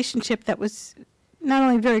a relationship that was not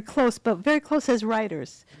only very close, but very close as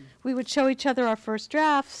writers. We would show each other our first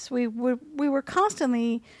drafts. We were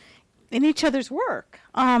constantly in each other's work,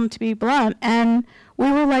 to be blunt, and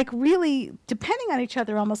we were like really depending on each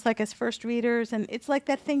other almost like as first readers. And it's like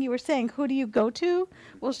that thing you were saying, who do you go to?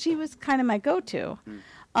 Well, she was kind of my go-to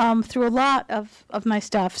through a lot of my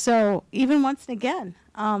stuff. So even once and again,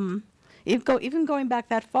 even going back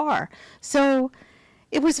that far. So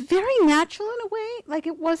it was very natural in a way. Like,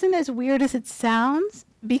 it wasn't as weird as it sounds,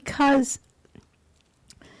 because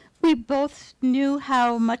we both knew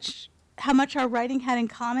how much our writing had in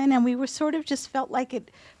common, and we were sort of just felt like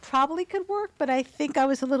it probably could work, but I think I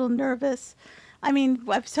was a little nervous. I mean,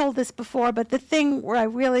 I've told this before, but the thing where I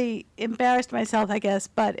really embarrassed myself, I guess,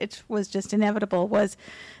 but it was just inevitable, was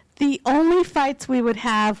the only fights we would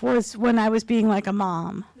have was when I was being like a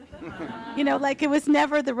mom. You know, like, it was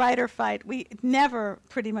never the writer fight. We never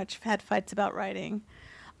pretty much had fights about writing.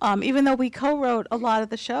 Even though we co-wrote a lot of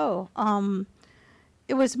the show.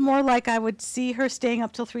 It was more like I would see her staying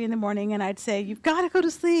up till 3 in the morning, and I'd say, "You've got to go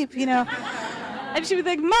to sleep," you know. And she'd be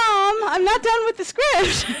like, "Mom, I'm not done with the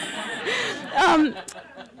script."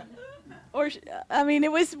 I mean,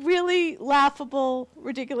 it was really laughable,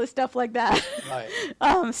 ridiculous stuff like that.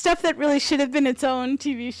 Right. Stuff that really should have been its own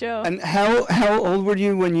TV show. And how old were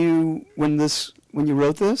you when you wrote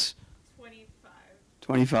this? 25.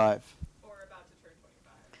 25. Or about to turn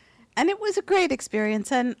 25. And it was a great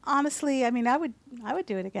experience. And honestly, I mean, I would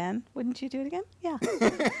do it again. Wouldn't you do it again? Yeah.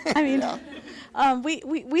 I mean,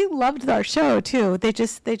 we loved our show too. They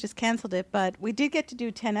just canceled it, but we did get to do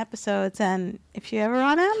 10 episodes. And if you're ever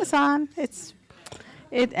on Amazon,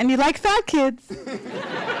 and you like fat kids,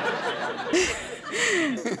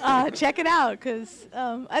 check it out, because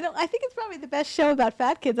I think it's probably the best show about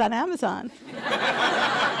fat kids on Amazon.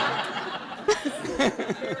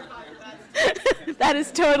 That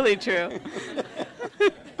is totally true.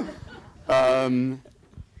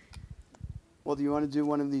 Well, do you want to do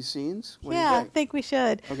one of these scenes? What do you Yeah, I think? think we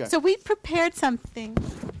should. Okay. So we prepared something.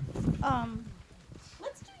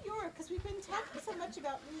 Let's do yours, because we've been talking so much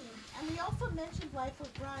about me. And we also mentioned Life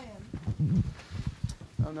with Brian.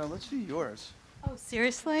 Oh, no, let's do yours. Oh,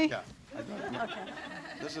 seriously? Yeah. Okay.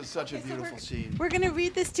 This is such a beautiful scene. We're going to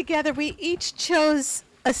read this together. We each chose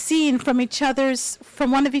a scene from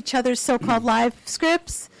one of each other's so-called live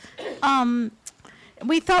scripts.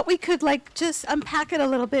 We thought we could just unpack it a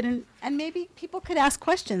little bit, and maybe people could ask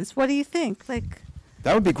questions. What do you think? That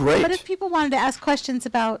would be great. What if people wanted to ask questions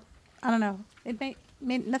about, I don't know,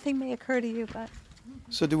 nothing may occur to you, but.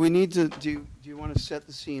 So do we need to, do you want to set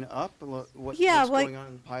the scene up? What's going on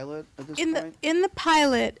in the pilot at this point? In the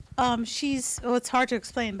pilot, it's hard to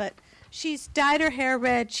explain, but she's dyed her hair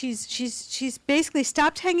red. She's basically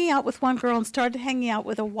stopped hanging out with one girl and started hanging out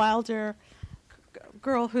with a wilder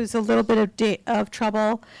girl who's a little bit of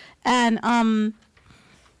trouble, and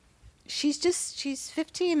she's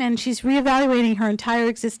 15 and she's reevaluating her entire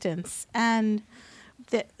existence. And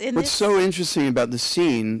what's so interesting about the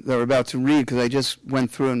scene that we're about to read, because I just went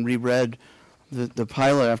through and reread the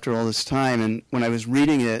pilot after all this time, and when I was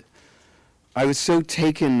reading it, I was so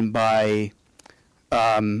taken by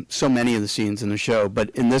so many of the scenes in the show, but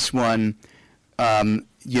in this one,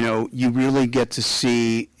 you really get to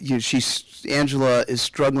see, Angela is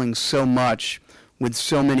struggling so much with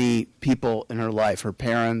so many people in her life, her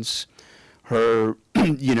parents, her,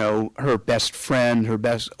 her best friend, her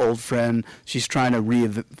best old friend. She's trying to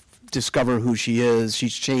rediscover who she is.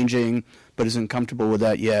 She's changing, but isn't comfortable with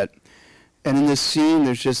that yet. And in this scene,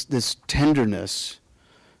 there's just this tenderness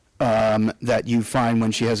that you find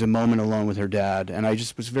when she has a moment alone with her dad. And I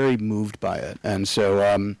just was very moved by it. And so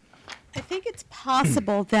I think it's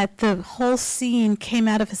possible that the whole scene came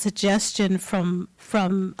out of a suggestion from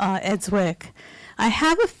Ed Zwick. I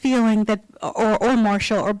have a feeling that, or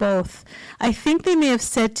Marshall, or both. I think they may have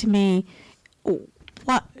said to me,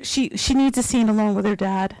 "What she needs a scene alone with her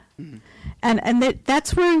dad," and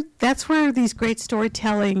that's where these great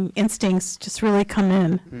storytelling instincts just really come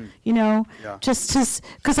in. Yeah. Just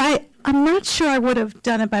because I'm not sure I would have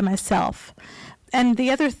done it by myself. And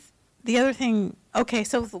the other thing. Okay,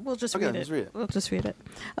 so we'll just read it. Let's read it. We'll just read it.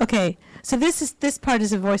 Okay, so this part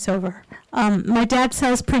is a voiceover. My dad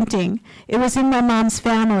sells printing. It was in my mom's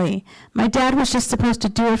family. My dad was just supposed to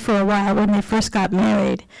do it for a while when they first got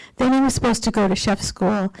married. Then he was supposed to go to chef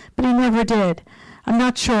school, but he never did. I'm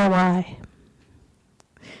not sure why.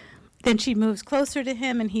 Then she moves closer to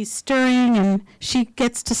him, and he's stirring, and she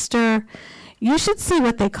gets to stir. You should see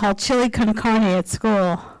what they call chili con carne at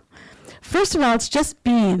school. First of all, it's just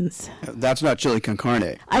beans. That's not chili con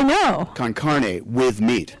carne. I know. Con carne with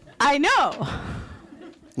meat. I know.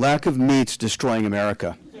 Lack of meat's destroying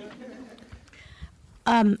America.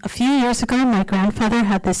 A few years ago, my grandfather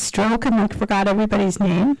had this stroke and forgot everybody's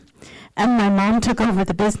name. And my mom took over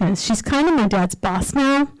the business. She's kind of my dad's boss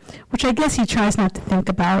now, which I guess he tries not to think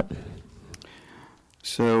about.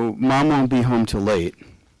 So Mom won't be home till late.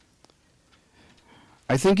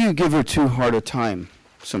 I think you give her too hard a time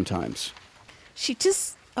sometimes. She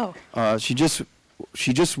just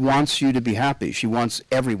wants you to be happy. She wants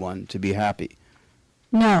everyone to be happy.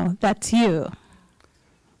 No, that's you.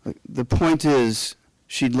 The point is,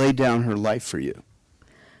 she'd lay down her life for you.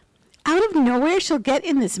 Out of nowhere, she'll get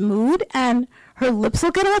in this mood, and her lips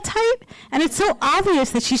will get all tight, and it's so obvious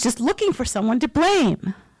that she's just looking for someone to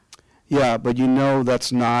blame. Yeah, but you know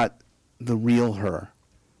that's not the real her.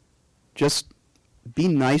 Just be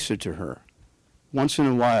nicer to her once in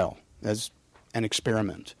a while as an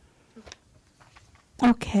experiment.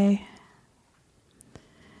 Okay.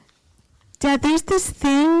 Dad, there's this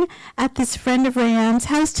thing at this friend of Rayanne's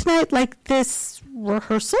house tonight, like this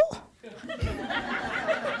rehearsal?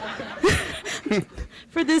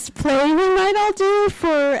 For this play we might all do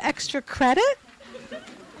for extra credit?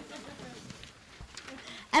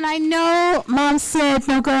 And I know Mom said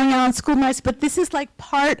no going out on school nights, but this is like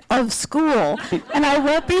part of school. And I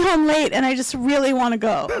won't be home late, and I just really want to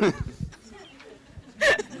go.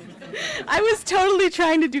 I was totally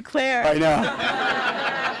trying to do Claire. I know.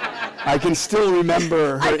 I can still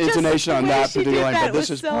remember her intonation on that particular line, but this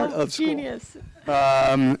is part of school. Genius.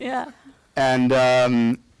 Yeah. And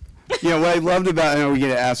what I loved about, I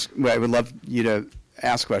would love you to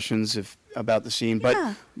ask questions about the scene, but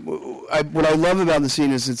Yeah. What I love about the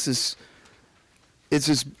scene is it's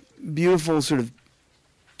this beautiful sort of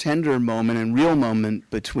tender moment and real moment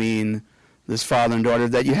between this father and daughter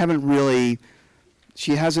that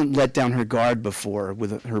she hasn't let down her guard before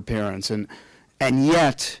with her parents, and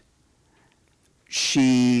yet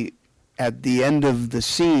she, at the end of the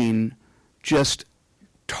scene, just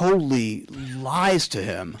totally lies to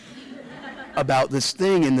him about this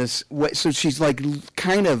thing in this way. So she's like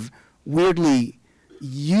kind of weirdly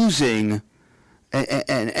using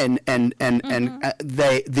the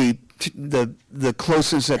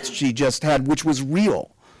closeness that she just had, which was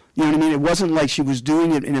real. You know what I mean? It wasn't like she was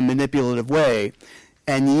doing it in a manipulative way,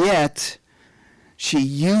 and yet she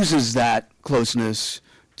uses that closeness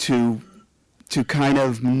to kind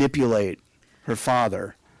of manipulate her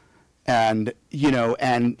father, and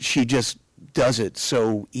she just does it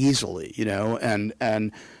so easily, and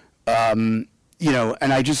I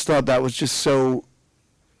just thought that was just so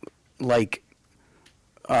true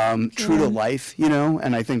to life,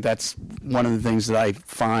 and I think that's one of the things that I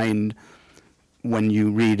find when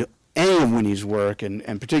you read any of Winnie's work,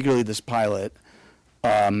 and particularly this pilot,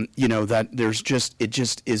 that it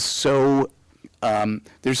is so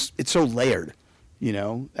it's so layered,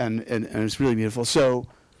 and it's really beautiful. So,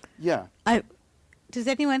 yeah. Does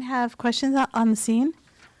anyone have questions on the scene?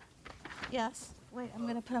 Yes. Wait, I'm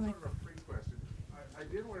going to put on my. I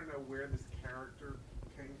did want to know where this character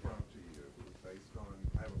came from to you. It was based on,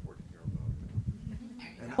 I have a 14-year-old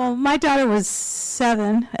daughter. Well, my daughter was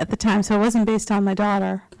 7 at the time, so it wasn't based on my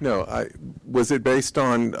daughter. No, was it based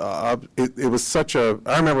on, it was such I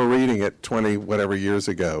remember reading it 20 whatever years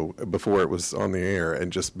ago before it was on the air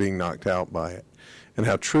and just being knocked out by it and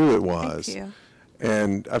how true it was. Thank you.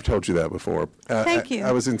 And I've told you that before. Thank you.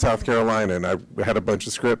 I was in South Carolina and I had a bunch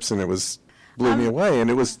of scripts and it blew me away,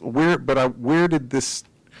 and it was weird. But where did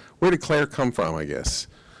Claire come from? I guess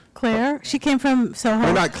Claire, she came from Soho.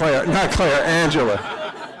 Or not Claire,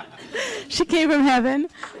 Angela. She came from heaven.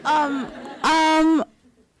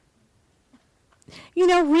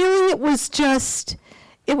 Really,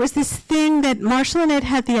 it was this thing that Marshall and Ed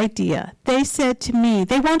had the idea. They said to me,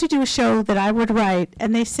 they wanted to do a show that I would write,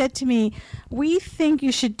 and they said to me, we think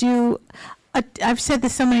you should do. I've said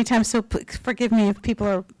this so many times, so forgive me if people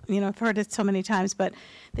are, I've heard it so many times, but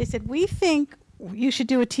they said, we think you should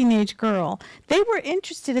do a teenage girl. They were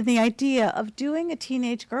interested in the idea of doing a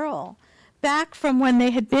teenage girl back from when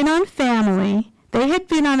they had been on Family. They had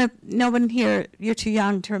been on no one here, you're too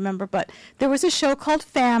young to remember, but there was a show called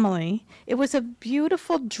Family. It was a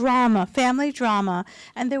beautiful drama, family drama,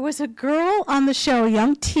 and there was a girl on the show, a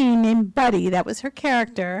young teen named Buddy, that was her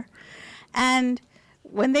character, and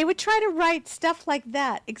when they would try to write stuff like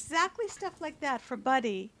that, exactly stuff like that for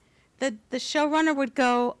Buddy, the showrunner would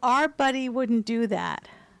go, our Buddy wouldn't do that.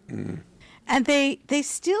 Mm. And they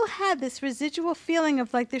still had this residual feeling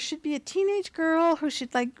of like there should be a teenage girl who should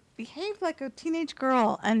behave like a teenage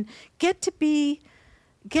girl and get to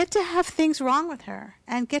have things wrong with her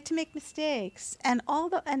and get to make mistakes and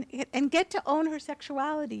and get to own her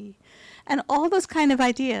sexuality and all those kind of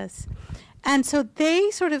ideas. And so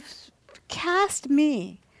they sort of cast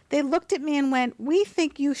me. They looked at me and went, we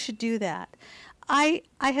think you should do that. I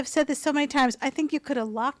have said this so many times. I think you could have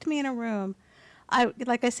locked me in a room.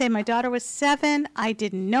 Like I say, my daughter was 7. I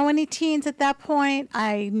didn't know any teens at that point.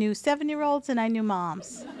 I knew 7-year-olds and I knew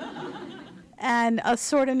moms. And I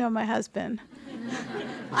sort of know my husband.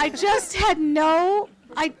 I just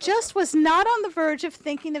was not on the verge of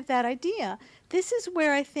thinking of that idea. This is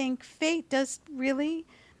where I think fate does really,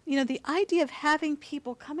 the idea of having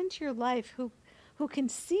people come into your life who can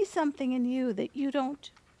see something in you that you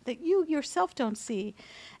yourself don't see.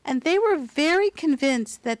 And they were very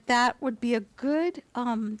convinced that would be a good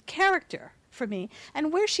character for me.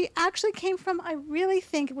 And where she actually came from, I really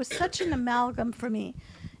think it was such an amalgam for me.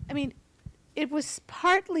 I mean, it was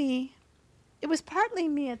partly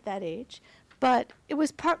me at that age, but it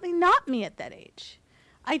was partly not me at that age.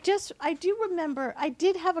 I do remember, I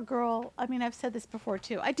did have a girl, I mean, I've said this before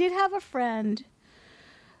too. I did have a friend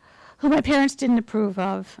who my parents didn't approve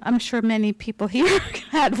of. I'm sure many people here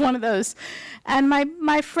had one of those. And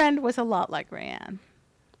my friend was a lot like Rayanne.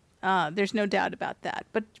 There's no doubt about that.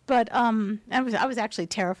 But I was actually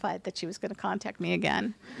terrified that she was going to contact me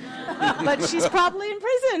again. But she's probably in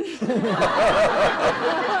prison.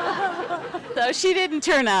 So she didn't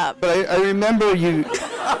turn up. But I remember you,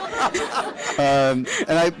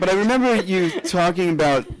 but I remember you talking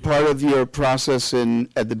about part of your process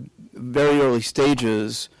at the very early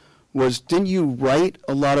stages. Didn't you write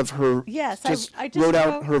a lot of her? Yes, I just wrote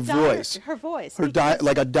out her voice. Her voice.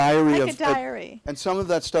 Like a diary like a diary. And some of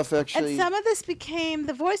that stuff actually. And some of this became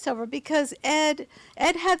the voiceover because Ed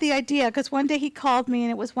had the idea, because one day he called me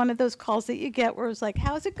and it was one of those calls that you get where it was like,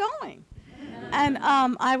 how's it going? And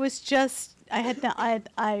I was just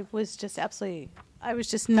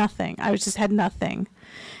nothing. I just had nothing.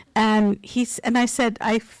 And I said,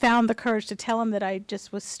 I found the courage to tell him that I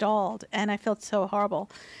just was stalled and I felt so horrible.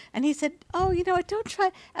 And he said, oh, don't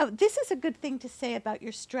try. Oh, this is a good thing to say about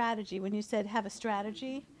your strategy when you said have a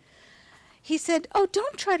strategy. He said, oh,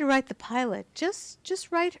 don't try to write the pilot. Just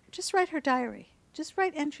write her diary. Just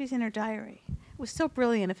write entries in her diary. It was so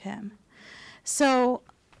brilliant of him. So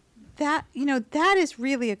that is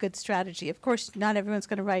really a good strategy. Of course, not everyone's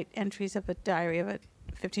going to write entries of a diary of a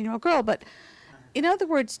 15-year-old girl, but in other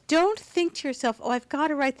words, don't think to yourself, oh, I've got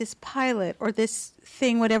to write this pilot or this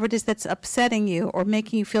thing, whatever it is that's upsetting you or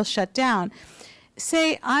making you feel shut down.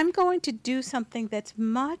 Say, I'm going to do something that's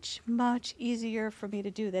much, much easier for me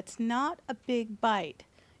to do. That's not a big bite.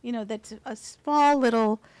 That's a small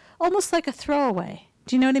little, almost like a throwaway.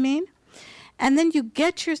 Do you know what I mean? And then you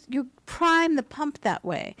prime the pump that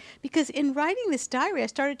way. Because in writing this diary, I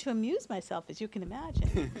started to amuse myself, as you can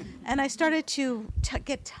imagine. And I started to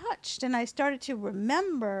get touched, and I started to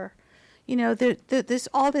remember, this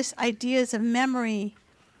all this ideas of memory,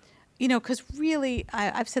 because really,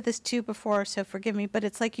 I've said this too before, so forgive me, but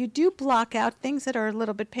it's like you do block out things that are a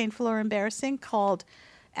little bit painful or embarrassing called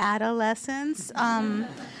adolescence.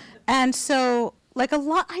 And so, like a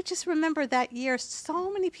lot, I just remember that year,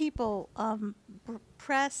 so many people,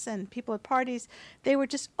 press and people at parties, they were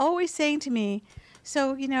just always saying to me,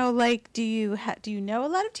 so, like, do you know a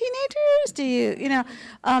lot of teenagers? Do you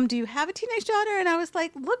have a teenage daughter? And I was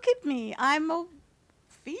like, look at me, I'm a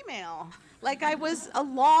female. Like I was a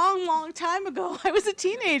long, long time ago, I was a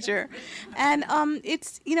teenager. And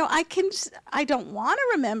I don't want to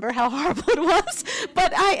remember how horrible it was,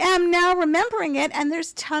 but I am now remembering it, and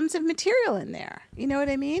there's tons of material in there. You know what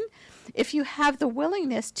I mean? If you have the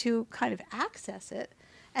willingness to kind of access it,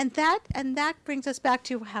 and that brings us back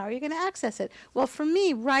to how are you going to access it? Well, for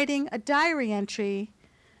me, writing a diary entry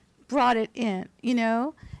brought it in,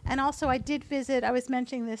 And also I did visit, I was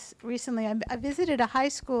mentioning this recently, I visited a high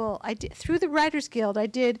school, through the Writers Guild, I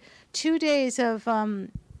did 2 days of,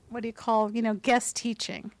 guest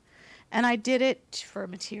teaching. And I did it for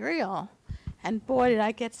material. And boy, did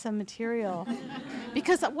I get some material.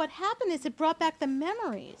 Because what happened is it brought back the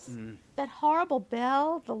memories. Mm. That horrible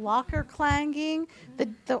bell, the locker clanging,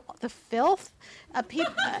 the filth,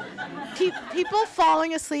 people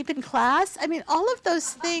falling asleep in class. I mean, all of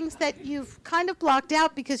those things that you've kind of blocked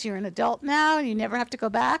out because you're an adult now and you never have to go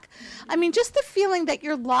back. I mean, just the feeling that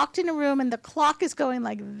you're locked in a room and the clock is going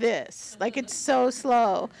like this, like it's so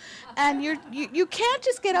slow. And you can't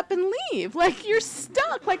just get up and leave. Like you're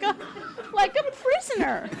stuck, like a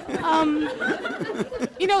prisoner.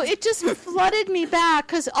 It just flooded me back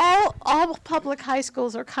because all public high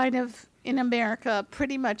schools are kind of in America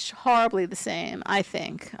pretty much horribly the same, I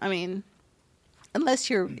think. I mean, unless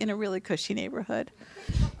you're in a really cushy neighborhood.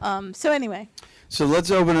 So anyway. So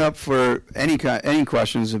let's open it up for any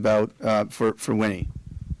questions about for Winnie.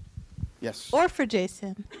 Yes. Or for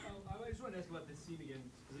Jason. I just want to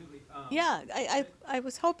Yeah, I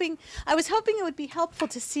was hoping it would be helpful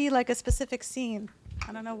to see like a specific scene.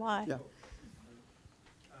 I don't know why. Yeah.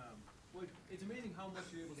 Well, it's amazing how much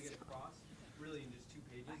you're able to get across, really, in just 2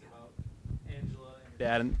 pages about Angela and her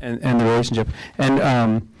dad and the relationship. And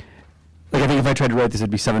like I think if I tried to write this, it'd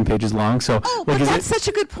be 7 pages long. So, Oh, like, but that's such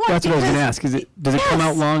a good point. That's what I was going to because- ask. Does it come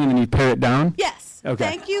out Yes. long and then you pare it down? Yes. Okay.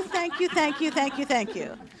 Thank you.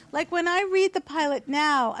 Like when I read the pilot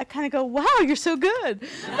now, I kind of go, "Wow, you're so good."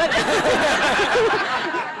 But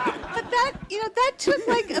that took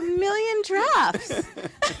like a million drafts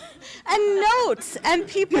and notes and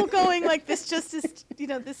people going like, "This just is,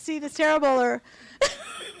 this scene is terrible," or.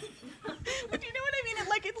 But you know what I mean?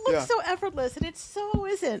 It looks Yeah. so effortless, and it so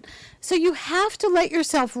isn't. So you have to let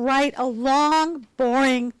yourself write a long,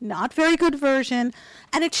 boring, not very good version,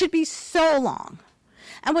 and it should be so long.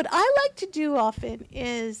 And what I like to do often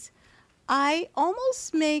is I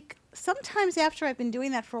almost make, sometimes after I've been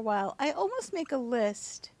doing that for a while, I almost make a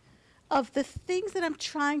list of the things that I'm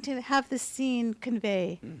trying to have the scene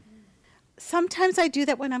convey. Sometimes I do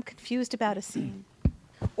that when I'm confused about a scene.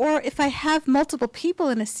 Or if I have multiple people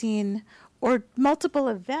in a scene or multiple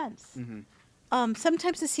events.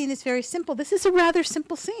 Sometimes the scene is very simple. This is a rather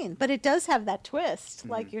simple scene, but it does have that twist,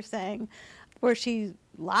 like you're saying, where she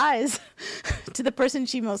lies to the person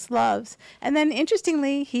she most loves. And then,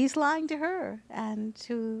 interestingly, he's lying to her, and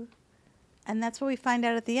that's what we find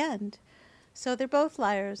out at the end. So they're both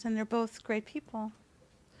liars, and they're both great people.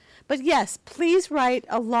 But yes, please write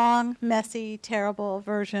a long, messy, terrible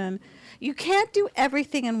version. You can't do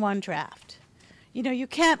everything in one draft. You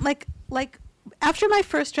can't, like after my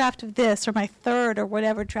first draft of this, or my third, or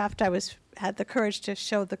whatever draft I had the courage to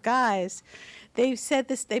show the guys, they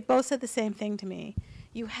both said the same thing to me.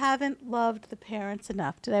 You haven't loved the parents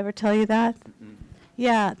enough. Did I ever tell you that?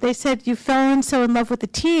 Yeah, they said you fell so in love with the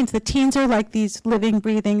teens. The teens are like these living,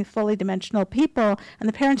 breathing, fully dimensional people, and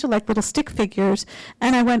the parents are like little stick figures.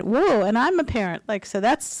 And I went, whoa, and I'm a parent, so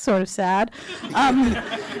that's sort of sad.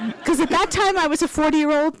 Because at that time I was a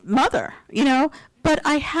 40-year-old mother, but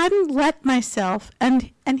I hadn't let myself,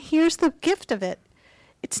 and here's the gift of it.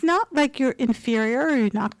 It's not like you're inferior or you're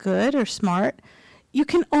not good or smart. You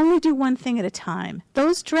can only do one thing at a time.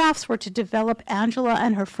 Those drafts were to develop Angela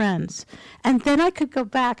and her friends. And then I could go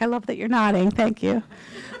back. I love that you're nodding. Thank you.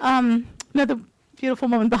 Another beautiful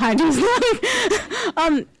woman behind you is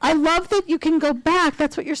nodding. I love that you can go back.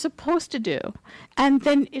 That's what you're supposed to do. And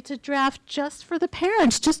then it's a draft just for the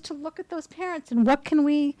parents, just to look at those parents and what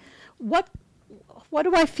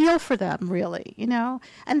do I feel for them, really,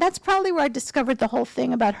 And that's probably where I discovered the whole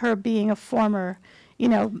thing about her being a former,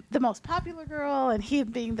 the most popular girl, and he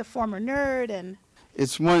being the former nerd. And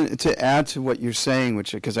It's one to add to what you're saying,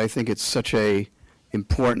 which because I think it's such a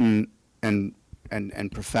important and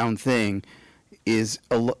profound thing, is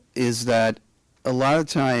that a lot of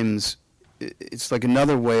times it's like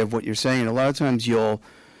another way of what you're saying. A lot of times you'll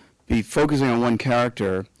be focusing on one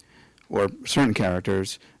character or certain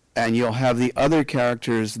characters, and you'll have the other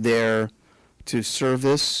characters there to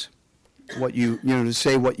service what to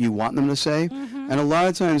say what you want them to say. And a lot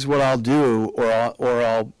of times what I'll do, or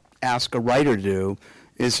I'll ask a writer to do,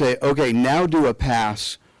 is say, okay, now do a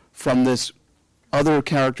pass from this other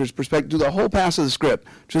character's perspective, do the whole pass of the script,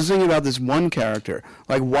 just thinking about this one character.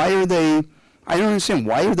 Like, why are they, I don't understand,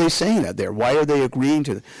 why are they saying that there? Why are they agreeing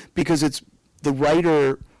to it? Because it's the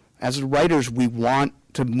writer, as writers, we want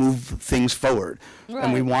to move things forward. Right.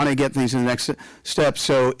 And we want to get things to the next step.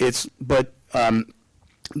 So it's, but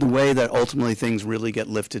the way that ultimately things really get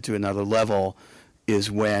lifted to another level is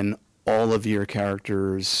when all of your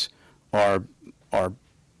characters are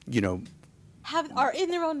in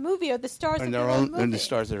their own movie, or the stars of their own movie. And the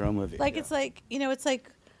stars of their own movie. Like, it's like, it's like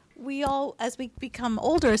we all, as we become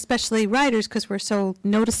older, especially writers, because we're so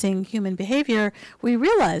noticing human behavior, we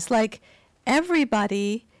realize,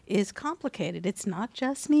 everybody is complicated. It's not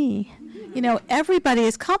just me. Everybody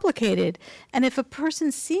is complicated. And if a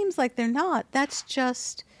person seems like they're not, that's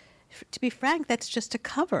just, to be frank, that's just a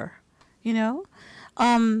cover,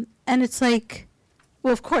 And it's like,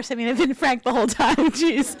 well, of course, I've been frank the whole time.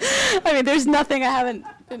 Jeez. There's nothing I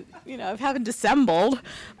haven't dissembled.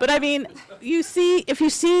 But if you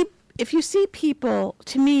see people,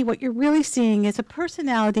 to me, what you're really seeing is a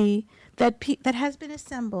personality that has been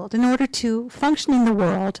assembled in order to function in the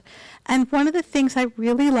world. And one of the things I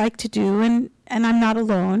really like to do, and I'm not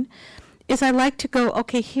alone, is I like to go,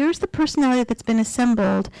 okay, here's the personality that's been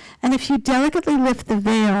assembled, and if you delicately lift the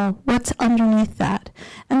veil, what's underneath that?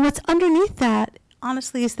 And what's underneath that,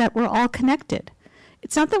 honestly, is that we're all connected.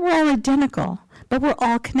 It's not that we're all identical, but we're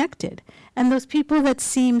all connected. And those people that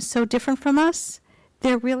seem so different from us,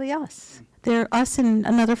 they're really us. they're us in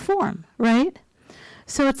another form, right?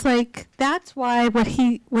 So it's like, that's why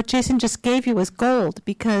what Jason just gave you was gold,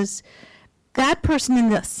 because that person in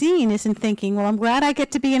the scene isn't thinking, well, I'm glad I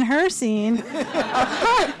get to be in her scene.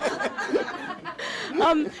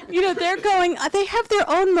 They're going, they have their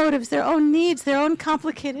own motives, their own needs, their own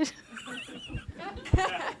complicated.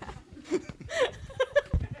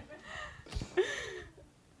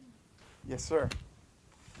 Yes, sir.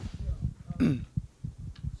 Stephen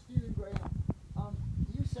Graham,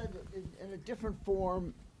 you said that in a different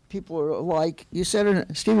form, people are alike. You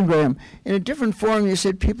said, Stephen Graham, in a different form, you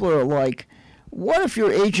said people are alike. What if your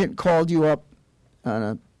agent called you up on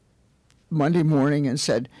a Monday morning and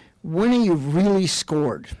said, Winnie, you've really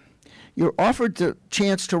scored. You're offered the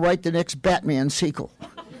chance to write the next Batman sequel.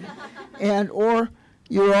 Or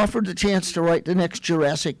you're offered the chance to write the next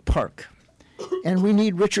Jurassic Park. And we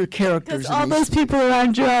need richer characters. Because all those people are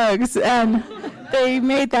on drugs, and they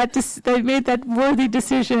made that worthy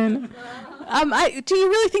decision. Do you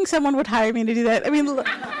really think someone would hire me to do that? I mean,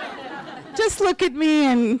 just look at me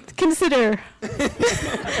and consider.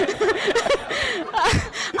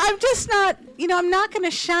 I'm just not, I'm not going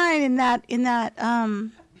to shine in that.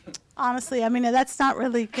 Honestly, I mean, that's not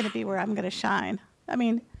really going to be where I'm going to shine. I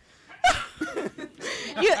mean.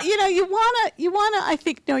 You wanna I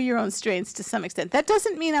think know your own strengths to some extent. That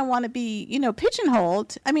doesn't mean I want to be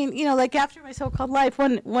pigeonholed. I mean, like after my so-called life,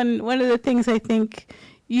 one of the things I think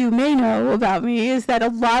you may know about me is that a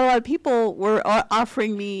lot of people were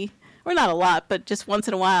offering me, or not a lot, but just once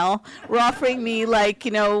in a while, were offering me like,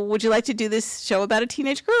 would you like to do this show about a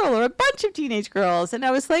teenage girl or a bunch of teenage girls? And I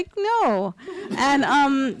was like, no. And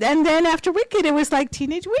then after Wicked, it was like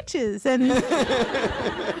teenage witches, and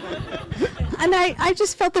and I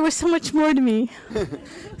just felt there was so much more to me.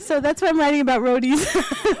 So that's why I'm writing about roadies.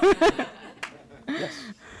 Yes.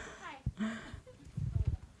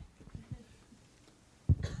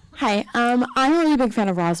 Hi, I'm a really big fan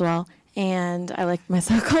of Roswell, and I like my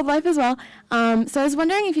so-called life as well. So I was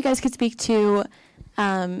wondering if you guys could speak to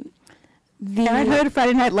the... Parenthood,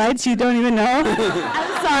 Friday Night Lights, you don't even know?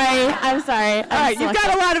 I'm sorry. All right, you've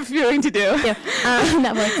got a lot of viewing to do. Yeah,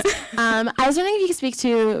 Netflix. I was wondering if you could speak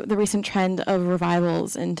to the recent trend of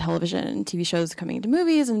revivals in television and TV shows coming into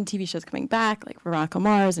movies and TV shows coming back, like Veronica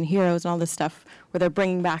Mars and Heroes and all this stuff, where they're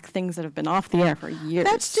bringing back things that have been off the air for years.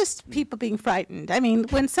 That's just people being frightened. I mean,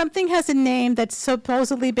 when something has a name that's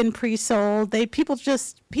supposedly been pre-sold, by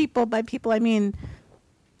people I mean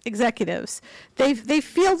executives, they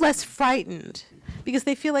feel less frightened because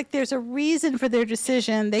they feel like there's a reason for their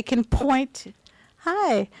decision. They can point,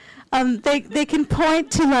 they can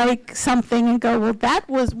point to like something and go, well, that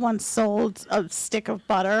was once sold a stick of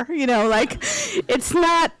butter. It's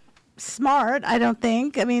not smart, I don't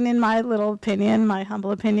think. I mean, in my little opinion, my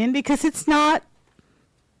humble opinion, because it's not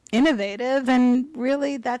innovative, and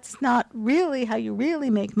really that's not really how you really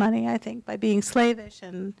make money, I think, by being slavish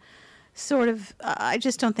and sort of, I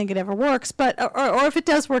just don't think it ever works. But or if it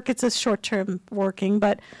does work, it's a short-term working.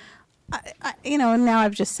 But now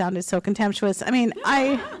I've just sounded so contemptuous. I mean,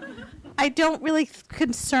 I don't really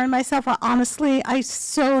concern myself. Honestly, I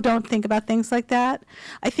so don't think about things like that.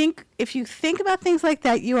 I think if you think about things like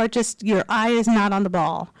that, you are just, your eye is not on the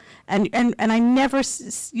ball. And I never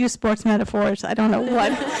use sports metaphors. I don't know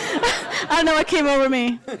what. I don't know what came over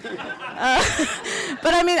me.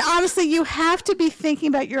 But I mean, honestly, you have to be thinking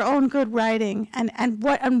about your own good writing and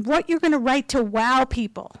what you're going to write to wow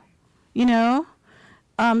people, to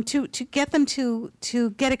get them to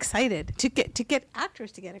get excited, to get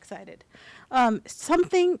actors to get excited,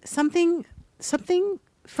 something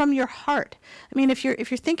from your heart. I mean, if you're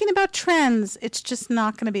thinking about trends, it's just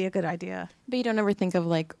not going to be a good idea. But you don't ever think of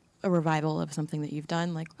like a revival of something that you've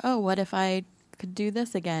done, like, oh, what if I could do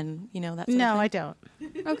this again? That sort of thing? No, I don't.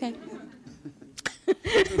 Okay.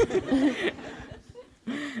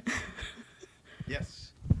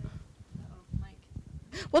 Yes.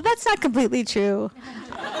 Well, that's not completely true.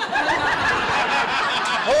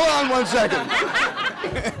 Hold on 1 second.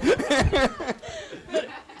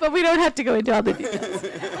 But we don't have to go into all the details.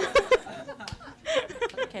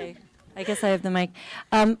 Okay, I guess I have the mic.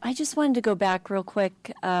 I just wanted to go back real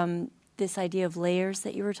quick, this idea of layers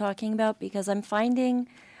that you were talking about, because I'm finding,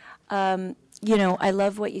 I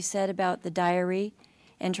love what you said about the diary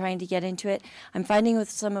and trying to get into it. I'm finding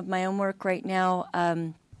with some of my own work right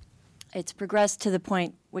now, it's progressed to the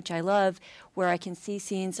point, which I love, where I can see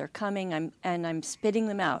scenes are coming, and I'm spitting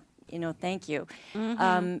them out. Thank you.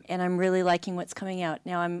 Mm-hmm. And I'm really liking what's coming out.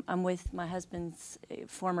 Now I'm with my husband's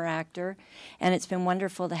former actor, and it's been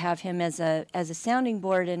wonderful to have him as a sounding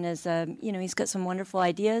board and as a, he's got some wonderful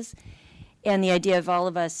ideas. and the idea of all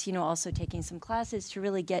of us, also taking some classes to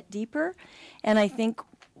really get deeper. And I think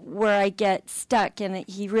where I get stuck, and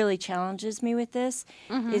he really challenges me with this,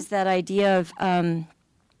 is that idea of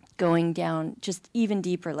going down just even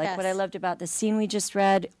deeper. Like what I loved about the scene we just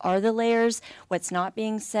read are the layers, what's not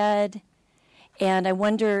being said. And I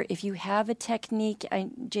wonder if you have a technique.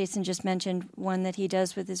 Jason just mentioned one that he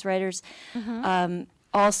does with his writers.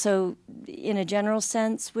 Also, in a general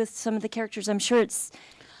sense, with some of the characters, I'm sure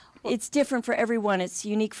it's different for everyone. It's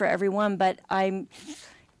unique for everyone. But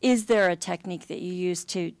is there a technique that you use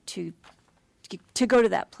to go to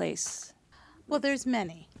that place? Well, there's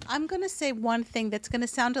many. I'm going to say one thing that's going to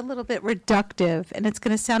sound a little bit reductive, and it's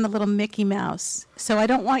going to sound a little Mickey Mouse. So I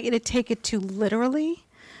don't want you to take it too literally,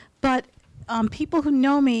 but people who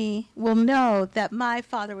know me will know that my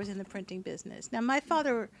father was in the printing business. Now, my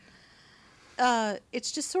father,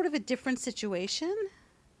 it's just sort of a different situation,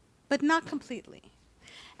 but not completely.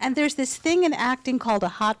 And there's this thing in acting called a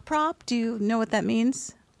hot prop. Do you know what that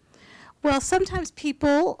means? Well, sometimes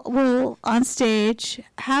people will, on stage,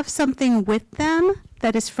 have something with them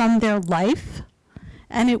that is from their life,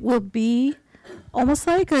 and it will be almost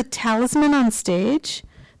like a talisman on stage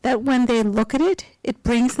that when they look at it, it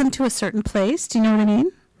brings them to a certain place. Do you know what I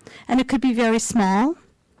mean? And it could be very small.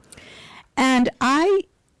 And I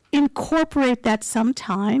incorporate that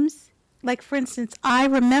sometimes. Like, for instance, I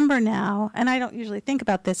remember now, and I don't usually think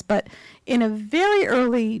about this, but in a very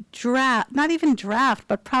early draft, not even draft,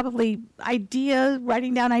 but probably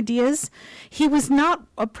writing down ideas, he was not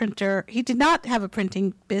a printer. He did not have a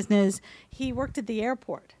printing business. He worked at the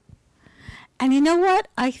airport. And you know what?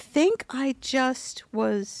 I think I just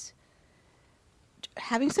was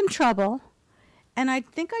having some trouble, and I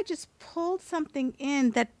think I just pulled something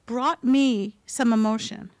in that brought me some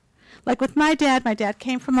emotion. Like with my dad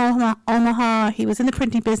came from Omaha. He was in the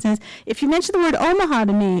printing business. If you mention the word Omaha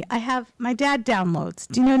to me, my dad downloads.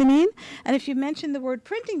 Do you know what I mean? And if you mention the word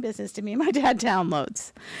printing business to me, my dad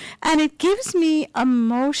downloads. And it gives me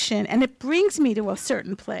emotion, and it brings me to a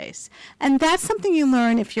certain place. And that's something you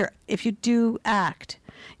learn if you do act.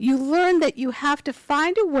 You learn that you have to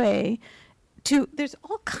find a way there's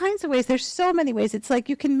all kinds of ways. There's so many ways. It's like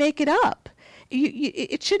you can make it up.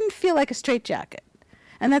 It shouldn't feel like a straitjacket.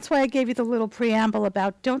 And that's why I gave you the little preamble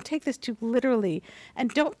about don't take this too literally,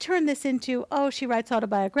 and don't turn this into, she writes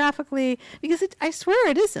autobiographically, because I swear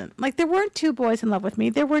it isn't. Like, there weren't 2 boys in love with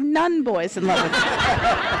me. There were none boys in love with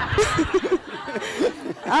me.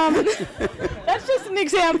 That's just an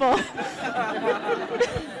example.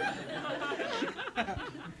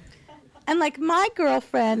 And like my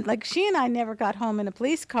girlfriend, like she and I never got home in a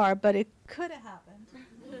police car, but it could have happened.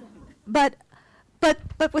 But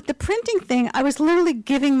with the printing thing, I was literally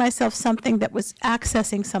giving myself something that was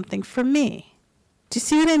accessing something for me. Do you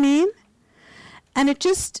see what I mean? And I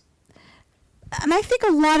think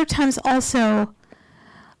a lot of times also,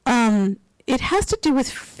 it has to do with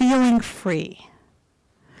feeling free.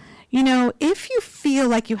 You know, if you feel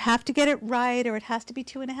like you have to get it right, or it has to be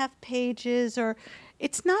 2.5 pages, or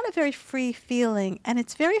it's not a very free feeling, and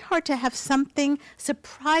it's very hard to have something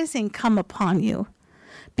surprising come upon you,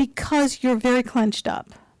 because you're very clenched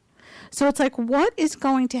up. So it's like, what is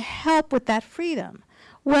going to help with that freedom?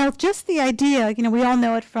 Well, just the idea, we all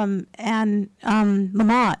know it from Anne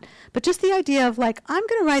Lamott, but just the idea of like, I'm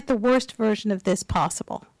going to write the worst version of this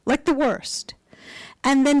possible, like the worst.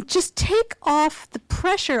 And then just take off the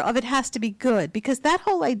pressure of it has to be good, because that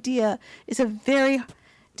whole idea is a very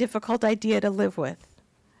difficult idea to live with.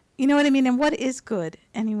 You know what I mean? And what is good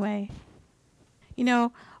anyway?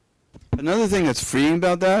 Another thing that's freeing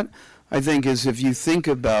about that, I think, is if you think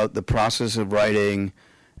about the process of writing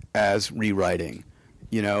as rewriting,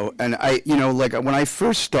 and like when I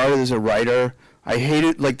first started as a writer, I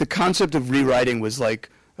hated, like, the concept of rewriting was like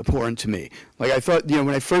abhorrent to me. Like, I thought, when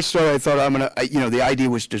I first started, I thought the idea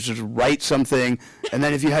was to just write something, and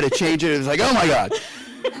then if you had to change it, it was like, oh my God.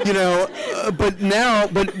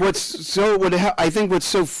 I think what's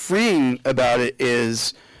so freeing about it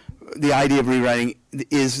is the idea of rewriting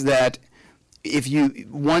is that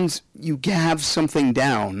once you have something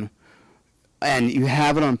down and you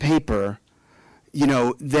have it on paper,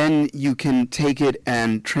 then you can take it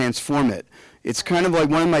and transform it. It's kind of like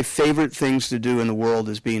one of my favorite things to do in the world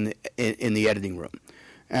is being in the editing room.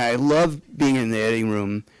 And I love being in the editing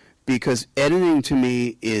room because editing to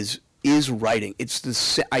me is writing.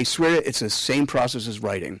 I swear it's the same process as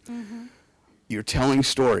writing. Mm-hmm. You're telling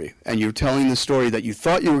story, and you're telling the story that you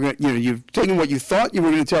thought you were going to, you're taking what you thought you were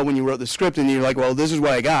going to tell when you wrote the script, and you're like, well, this is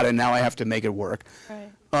what I got, and now I have to make it work.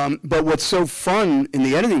 Right. But what's so fun in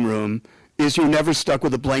the editing room is you're never stuck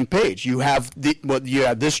with a blank page. You have you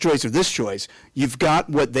have this choice or this choice. You've got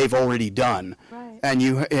what they've already done, Right. and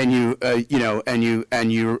you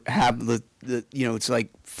have the it's like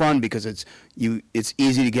fun because it's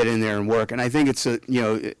easy to get in there and work. And I think it's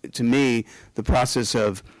to me the process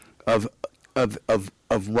of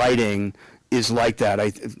writing is like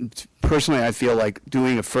that. Personally, I feel like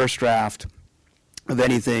doing a first draft of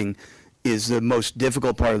anything is the most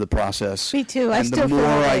difficult part of the process. Me too. And the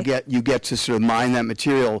more you get to sort of mine that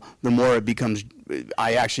material, the more it becomes.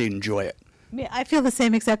 I actually enjoy it. Yeah, I feel the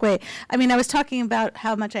same exact way. I mean, I was talking about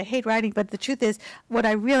how much I hate writing, but the truth is, what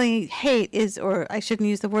I really hate is, or I shouldn't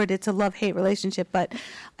use the word, it's a love-hate relationship, but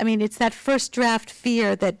I mean, it's that first draft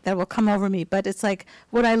fear that will come over me. But it's like,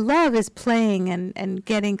 what I love is playing and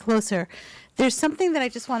getting closer. There's something that I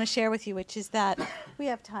just want to share with you, which is that, we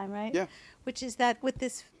have time, right? Yeah. Which is that with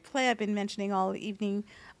this play I've been mentioning all evening,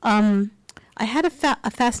 I had a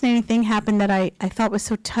fascinating thing happen that I thought was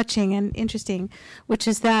so touching and interesting, which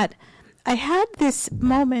is that I had this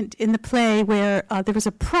moment in the play where there was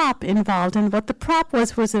a prop involved, and what the prop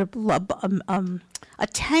was a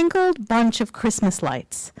tangled bunch of Christmas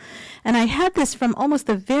lights. And I had this from almost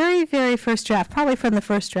the very, very first draft, probably from the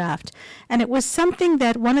first draft, and it was something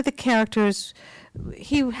that one of the characters,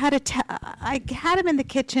 I had him in the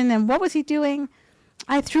kitchen, and what was he doing?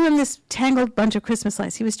 I threw him this tangled bunch of Christmas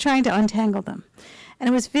lights. He was trying to untangle them. And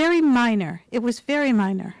it was very minor. It was very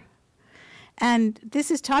minor. And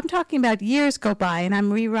I'm talking about years go by, and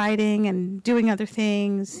I'm rewriting and doing other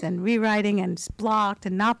things and rewriting, and it's blocked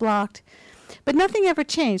and not blocked. But nothing ever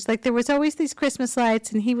changed. Like, there was always these Christmas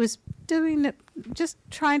lights, and he was doing it, just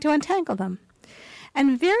trying to untangle them.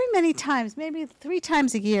 And very many times, maybe 3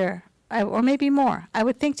 times a year, or maybe more, I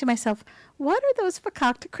would think to myself, what are those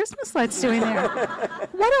fakakta Christmas lights doing there?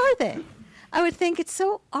 What are they? I would think it's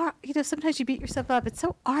so, sometimes you beat yourself up. It's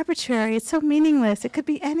so arbitrary. It's so meaningless. It could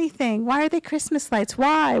be anything. Why are they Christmas lights?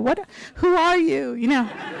 Why? Who are you?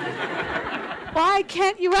 Why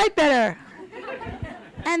can't you write better?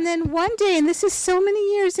 And then one day, and this is so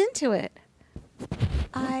many years into it,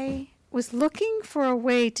 I was looking for a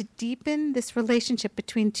way to deepen this relationship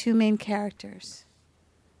between 2 main characters.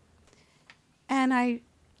 And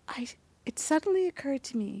it suddenly occurred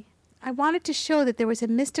to me, I wanted to show that there was a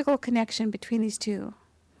mystical connection between these 2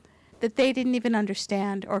 that they didn't even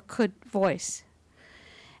understand or could voice.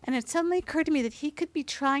 And it suddenly occurred to me that he could be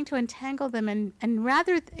trying to untangle them, and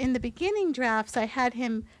rather in the beginning drafts, I had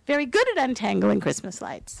him very good at untangling Christmas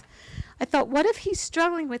lights. I thought, what if he's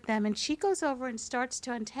struggling with them, and she goes over and starts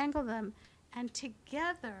to untangle them, and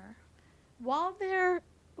together, while they're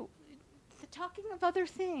talking of other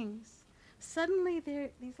things, suddenly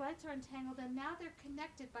these lights are untangled, and now they're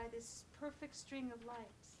connected by this perfect string of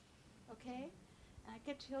lights, okay? And I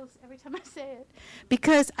get chills every time I say it,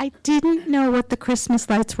 because I didn't know what the Christmas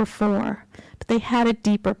lights were for, but they had a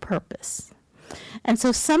deeper purpose. And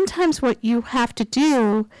so sometimes what you have to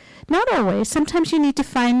do, not always, sometimes you need to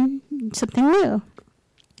find something new.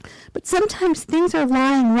 But sometimes things are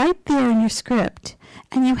lying right there in your script,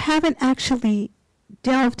 and you haven't actually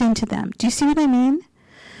delved into them. Do you see what I mean?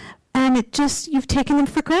 And you've taken them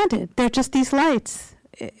for granted. They're just these lights,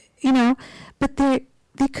 but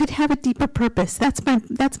they could have a deeper purpose. That's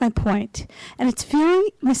my point. And it's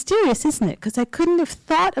very mysterious, isn't it? Because I couldn't have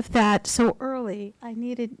thought of that so early. I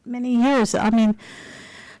needed many years. I mean,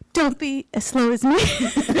 don't be as slow as me.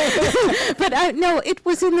 But no, it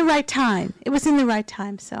was in the right time. It was in the right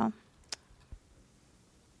time, so.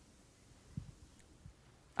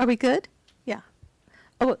 Are we good? Yeah.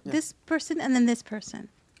 Oh, yeah. This person and then this person.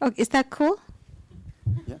 Oh, is that cool?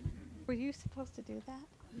 Yeah. Were you supposed to do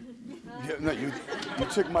that? No, you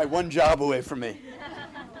took my one job away from me.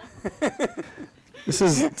 This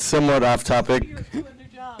is somewhat off topic.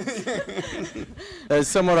 It's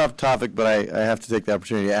somewhat off topic, but I have to take the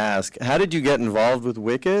opportunity to ask, how did you get involved with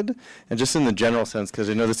Wicked? And just in the general sense, because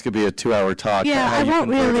I know this could be a 2-hour talk, yeah, how I you won't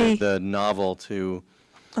converted really the novel to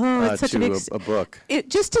it's such a book.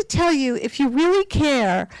 Just to tell you, if you really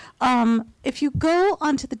care, if you go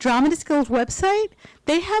onto the Dramatist Guild website,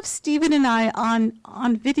 they have Stephen and I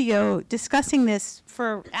on video discussing this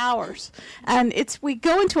for hours. And we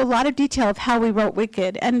go into a lot of detail of how we wrote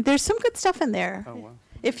Wicked, and there's some good stuff in there. Oh, wow.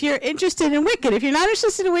 If you're interested in Wicked. If you're not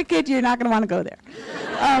interested in Wicked, you're not going to want to go there.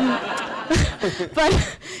 But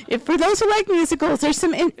for those who like musicals, there's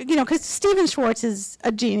some, because Stephen Schwartz is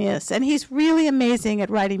a genius, and he's really amazing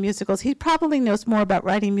at writing musicals. He probably knows more about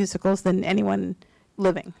writing musicals than anyone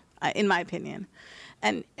living, in my opinion.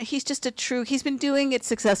 And he's just he's been doing it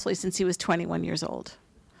successfully since he was 21 years old.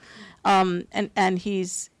 And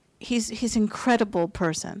he's an incredible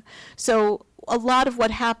person. So a lot of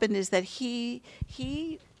what happened is that he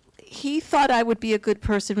thought I would be a good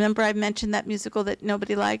person. Remember I mentioned that musical that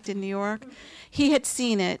nobody liked in New York? He had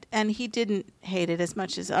seen it, and he didn't hate it as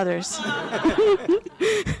much as others.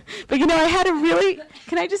 But, you know, I had a really,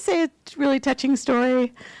 can I just say a really touching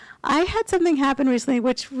story? I had something happen recently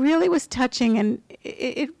which really was touching, and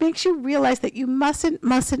it makes you realize that you mustn't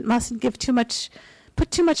give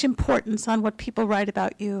put too much importance on what people write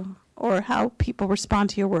about you or how people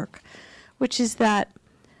respond to your work, which is that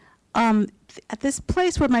at this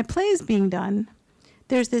place where my play is being done,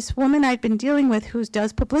 there's this woman I'd been dealing with who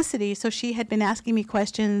does publicity, so she had been asking me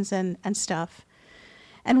questions and stuff.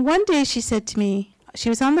 And one day she said to me, she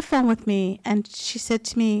was on the phone with me, and she said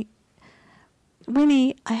to me,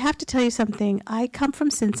 Winnie, I have to tell you something. I come from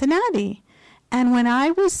Cincinnati, and when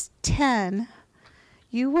I was 10,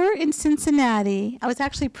 you were in Cincinnati. I was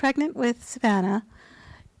actually pregnant with Savannah,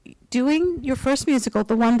 doing your first musical,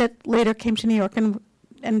 the one that later came to New York and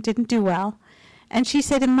didn't do well. And she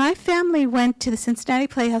said, and my family went to the Cincinnati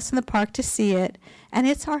Playhouse in the Park to see it, and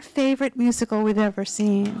it's our favorite musical we've ever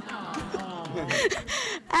seen.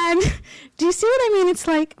 And do you see what I mean? It's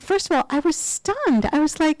like, first of all, I was stunned. I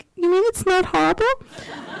was like, you mean it's not horrible?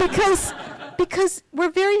 Because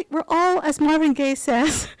we're all, as Marvin Gaye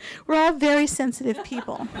says, we're all very sensitive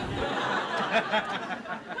people.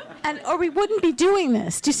 Or we wouldn't be doing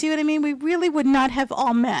this. Do you see what I mean? We really would not have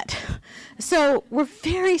all met. So we're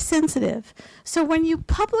very sensitive. So when you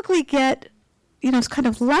publicly get, kind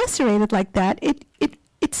of lacerated like that, it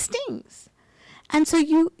stings. And so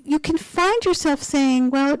you can find yourself saying,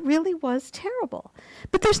 well, it really was terrible.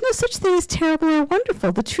 But there's no such thing as terrible or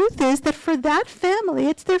wonderful. The truth is that for that family,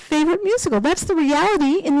 it's their favorite musical. That's the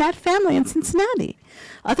reality in that family in Cincinnati.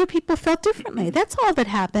 Other people felt differently. That's all that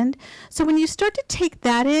happened. So when you start to take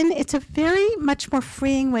that in, it's a very much more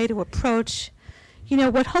freeing way to approach,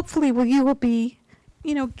 what hopefully you will be,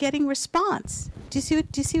 getting response. Do you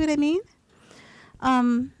see what I mean?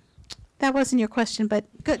 That wasn't your question, but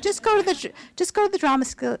just go to the Drama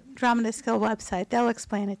Skill website. They'll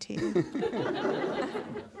explain it to you.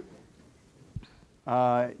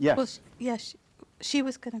 Yes. Well, yes, she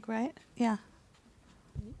was going to, right? Yeah.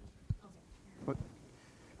 What?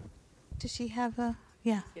 Does she have a?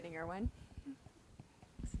 Yeah. Getting her one.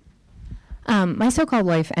 My so-called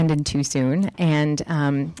life ended too soon, and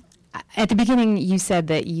at the beginning you said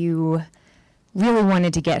that you really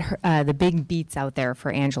wanted to get her, the big beats out there for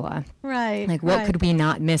Angela. Right. Like, what could we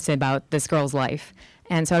not miss about this girl's life?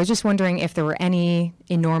 And so I was just wondering if there were any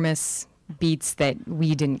enormous beats that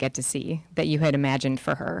we didn't get to see that you had imagined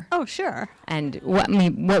for her. Oh, sure. And what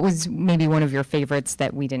was maybe one of your favorites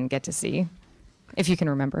that we didn't get to see, if you can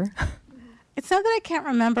remember? It's not that I can't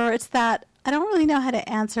remember. It's that I don't really know how to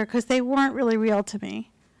answer because they weren't really real to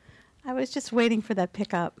me. I was just waiting for that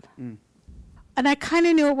pickup. Mm. And I kind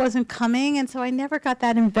of knew it wasn't coming, and so I never got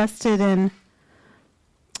that invested in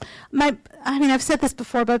I've said this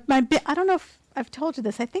before, but I don't know if I've told you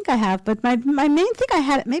this. I think I have, but my main thing I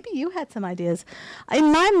had, maybe you had some ideas.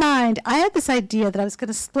 In my mind, I had this idea that I was going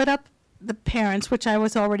to split up the parents, which I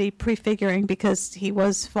was already prefiguring because he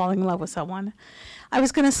was falling in love with someone. I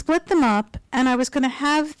was going to split them up, and I was going to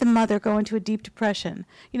have the mother go into a deep depression.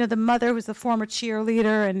 The mother was the former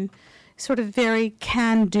cheerleader and sort of very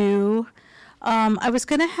can-do. I was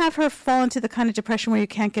going to have her fall into the kind of depression where you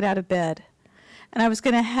can't get out of bed. And I was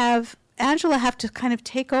going to have Angela have to kind of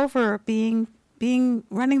take over running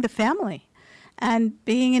the family and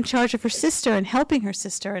being in charge of her sister and helping her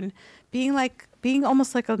sister and being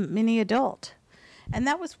almost like a mini adult. And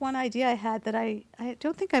that was one idea I had that I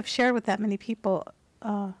don't think I've shared with that many people.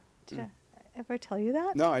 Did I ever tell you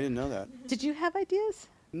that? No, I didn't know that. Did you have ideas?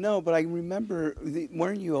 No, but I remember,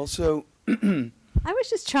 weren't you also... I was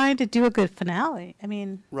just trying to do a good finale.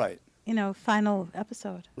 Right. Final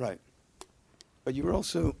episode. Right. But you were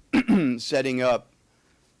also setting up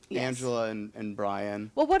Yes. Angela and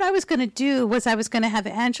Brian. Well, what I was going to do was I was going to have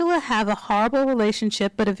Angela have a horrible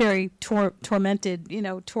relationship, but a very tormented,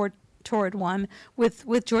 torrid one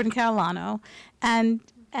with Jordan Carolano, and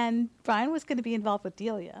Brian was going to be involved with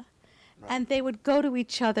Delia, right. And they would go to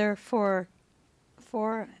each other for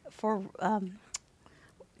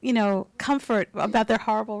comfort about their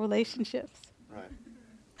horrible relationships. Right.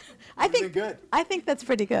 I think that's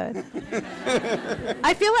pretty good.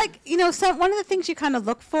 I feel like, one of the things you kind of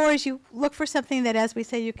look for is you look for something that, as we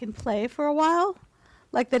say, you can play for a while,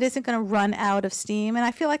 like that isn't going to run out of steam. And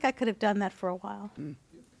I feel like I could have done that for a while. Mm.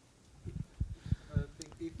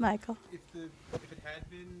 Michael. If it had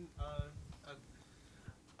been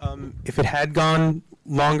If it had gone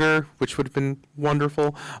longer, which would have been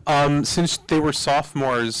wonderful, since they were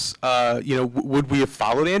sophomores, would we have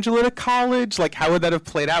followed Angela to college? Like, how would that have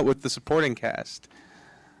played out with the supporting cast?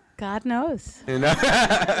 God knows. You know?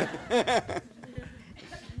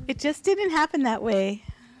 It just didn't happen that way.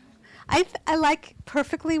 I like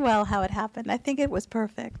perfectly well how it happened. I think it was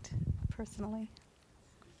perfect, personally.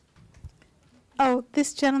 Oh,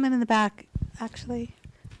 this gentleman in the back, actually.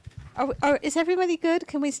 Is everybody good?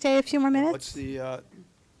 Can we stay a few more minutes? What's the?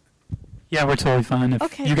 Yeah, we're totally fine. If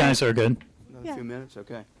Okay, you guys are good. Another few minutes,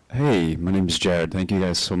 okay. Hey, my name is Jared. Thank you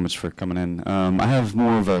guys so much for coming in. I have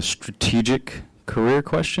more of a strategic career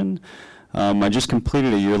question. I just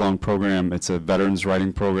completed a year-long program. It's a veterans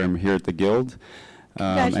writing program here at the Guild.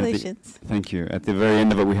 Congratulations. Thank you. At the very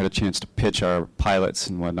end of it, we had a chance to pitch our pilots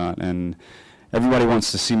and whatnot, and everybody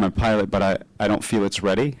wants to see my pilot, but I don't feel it's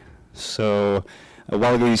ready. So a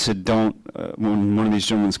while ago you said when one of these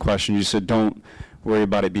gentlemen's questions, you said don't worry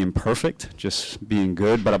about it being perfect, just being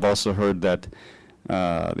good, but I've also heard that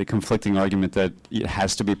the conflicting argument that it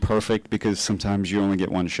has to be perfect because sometimes you only get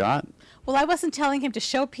one shot. Well, I wasn't telling him to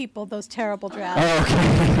show people those terrible drafts. Oh,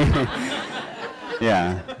 okay.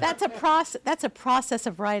 Yeah. That's a process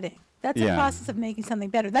of writing. That's a process of making something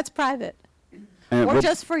better. That's private. Or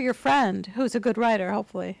just for your friend who's a good writer,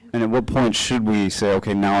 hopefully. And at what point should we say,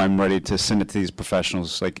 okay, now I'm ready to send it to these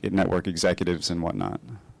professionals, like network executives and whatnot?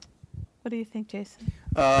 What do you think, Jason?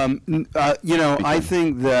 I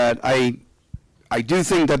think that I do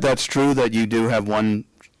think that that's true, that you do have one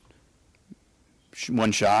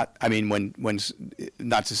shot. I mean, when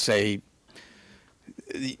not to say,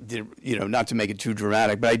 not to make it too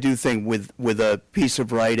dramatic, but I do think with a piece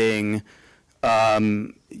of writing,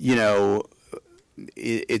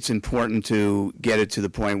 it's important to get it to the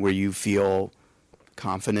point where you feel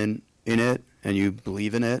confident in it and you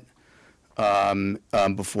believe in it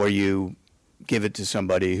before you give it to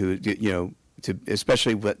somebody who,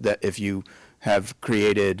 especially that if you have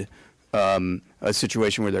created a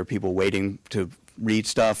situation where there are people waiting to read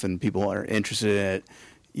stuff and people are interested in it,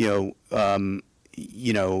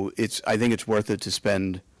 I think it's worth it to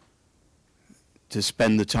spend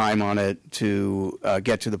the time on it to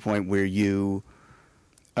get to the point where you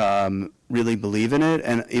really believe in it.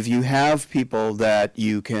 And if you have people that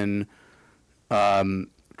you can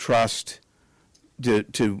trust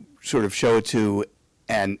to sort of show it to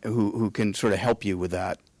and who can sort of help you with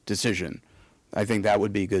that decision, I think that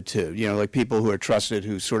would be good too. Like people who are trusted,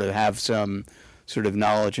 who sort of have some sort of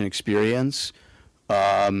knowledge and experience,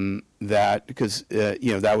 that because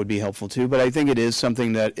that would be helpful too. But I think it is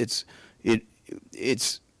something that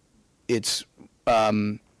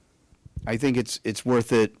I think it's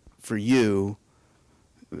worth it for you,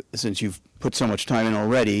 since you've put so much time in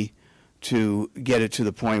already, to get it to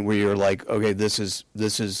the point where you're like, okay, this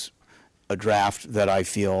is a draft that I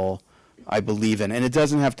feel I believe in, and it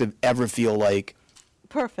doesn't have to ever feel like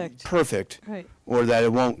perfect, right? Or that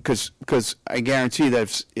it won't, because I guarantee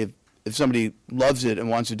that if somebody loves it and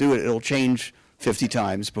wants to do it, it'll change 50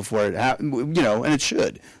 times before it happens, and it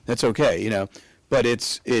should. That's okay, but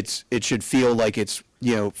it should feel like it's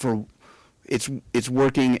it's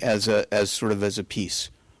working as sort of as a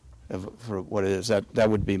piece for what it is. That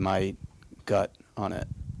would be my gut on it.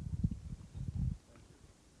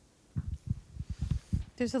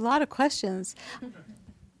 There's a lot of questions.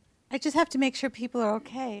 I just have to make sure people are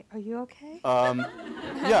okay. Are you okay?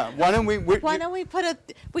 Yeah. Why don't we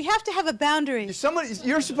we have to have a boundary.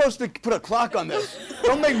 You're supposed to put a clock on this.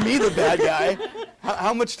 Don't make me the bad guy.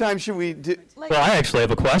 How much time should we do? Well, I actually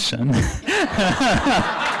have a question.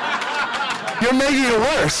 You're making it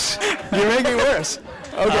worse.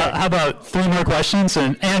 Okay. How about 3 more questions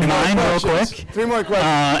and mine real quick? 3 more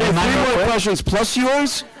questions. 3 more questions plus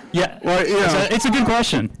yours? Yeah. It's a good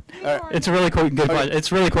question. It's a really good question.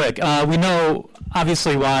 It's really quick. We know,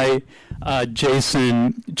 obviously, why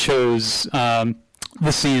Jason chose the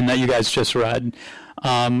scene that you guys just read.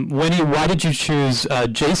 Winnie, why did you choose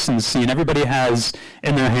Jason's scene? Everybody has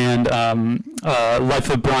in their hand Life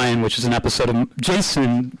of Brian, which is an episode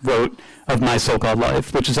Jason wrote of My So-Called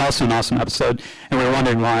Life, which is also an awesome episode, and we were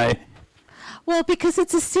wondering why. Well, because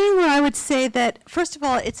it's a scene where I would say that, first of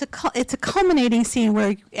all, it's a culminating scene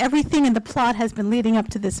where everything in the plot has been leading up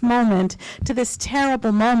to this moment, to this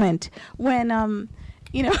terrible moment when,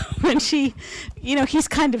 when she, he's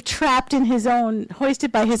kind of trapped in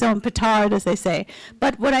hoisted by his own petard, as they say.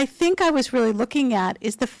 But what I think I was really looking at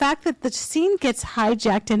is the fact that the scene gets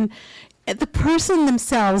hijacked and the person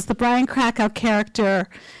themselves, the Brian Krakow character,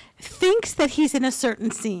 thinks that he's in a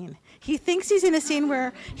certain scene. He thinks he's in a scene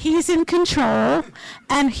where he's in control,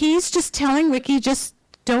 and he's just telling Ricky, just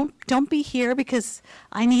don't be here because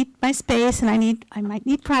I need my space and I might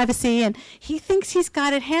need privacy. And he thinks he's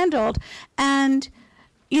got it handled. And,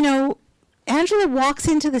 Angela walks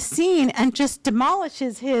into the scene and just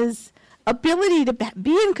demolishes his ability to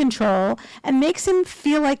be in control and makes him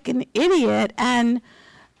feel like an idiot.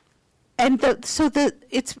 It's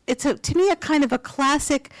to me a kind of a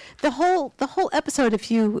classic. The whole episode,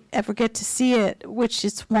 if you ever get to see it, which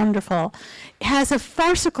is wonderful, has a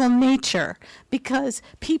farcical nature because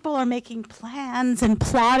people are making plans and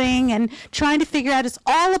plotting and trying to figure out. It's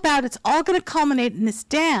all going to culminate in this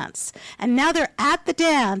dance, and now they're at the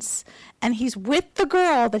dance. And he's with the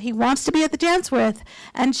girl that he wants to be at the dance with.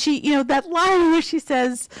 And she, that line where she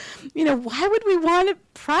says, why would we want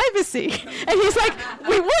privacy? And he's like,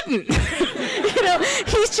 we wouldn't.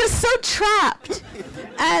 He's just so trapped.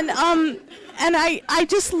 And I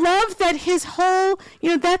just love that his whole,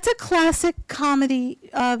 that's a classic comedy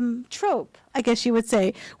trope, I guess you would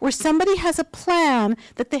say, where somebody has a plan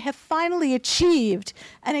that they have finally achieved,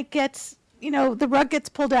 and it gets, the rug gets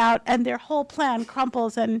pulled out and their whole plan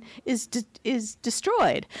crumples and is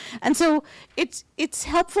destroyed. And so it's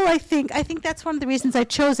helpful, I think. I think that's one of the reasons I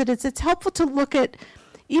chose it. It's helpful to look at,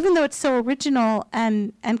 even though it's so original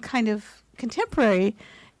and kind of contemporary,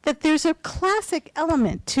 that there's a classic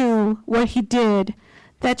element to what he did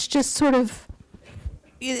that's just sort of,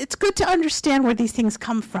 it's good to understand where these things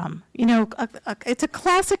come from. It's a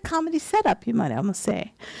classic comedy setup, you might almost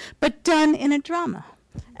say, but done in a drama.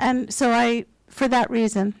 And so for that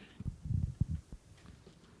reason.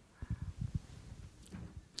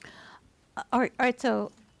 All right,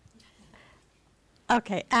 so,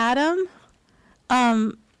 okay, Adam,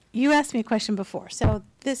 you asked me a question before. So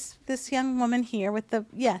this young woman here with the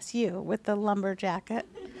lumber jacket,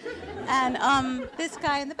 and this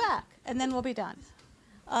guy in the back, and then we'll be done.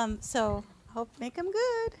 So make them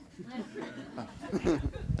good.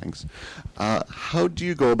 Thanks. How do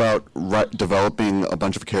you go about developing a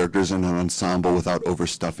bunch of characters in an ensemble without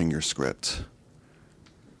overstuffing your script?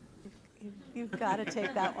 You've got to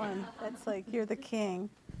take that one. That's like you're the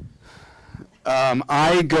king.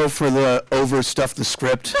 I go for the overstuff the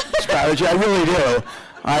script strategy. I really do.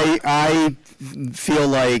 I feel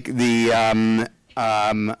like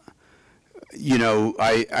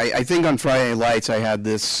I think on Friday Night Lights I had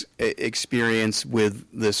this experience with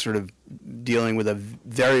this sort of dealing with a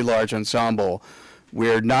very large ensemble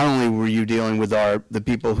where not only were you dealing with the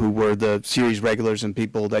people who were the series regulars and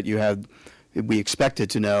people that we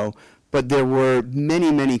expected to know, but there were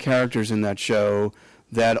many, many characters in that show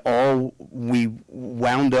that all we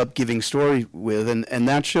wound up giving story with, and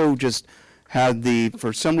that show just had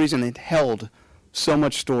for some reason it held so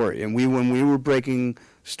much story. And when we were breaking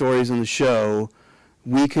stories on the show,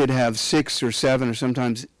 we could have 6 or 7 or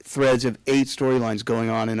sometimes threads of 8 storylines going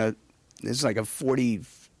on it's like a 42,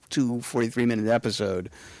 43-minute episode.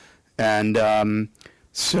 And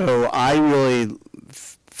so I really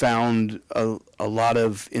found a lot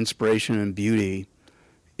of inspiration and beauty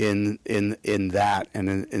in that, and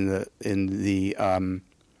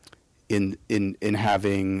in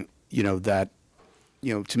having that,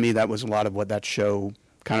 to me that was a lot of what that show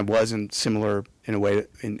kind of was, and similar in a way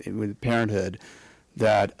with Parenthood,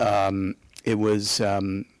 that it was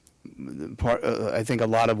I think a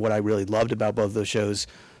lot of what I really loved about both those shows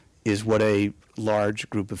is what a large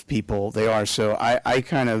group of people they are. So I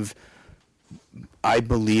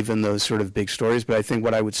believe in those sort of big stories, but I think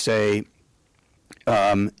what I would say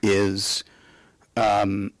is,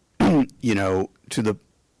 to the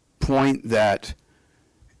point that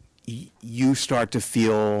you start to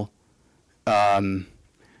feel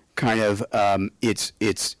it's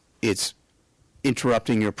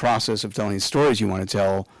interrupting your process of telling the stories you want to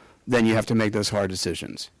tell, then you have to make those hard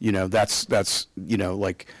decisions. And that's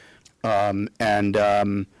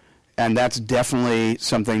definitely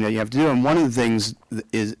something that you have to do. And one of the things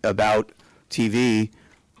is about TV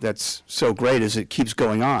that's so great is it keeps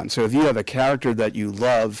going on. So if you have a character that you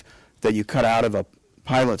love that you cut out of a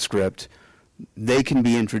pilot script, they can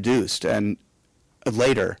be introduced and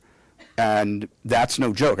later, and that's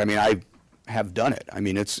no joke. I mean, I have done it. I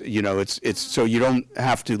mean, it's so you don't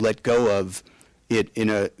have to let go of it in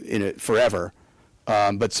a forever,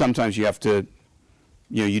 but sometimes you have to,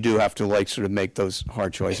 you do have to sort of make those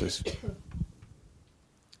hard choices.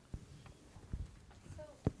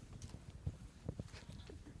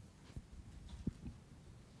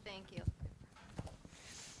 Thank you.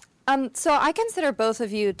 So I consider both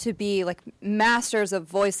of you to be masters of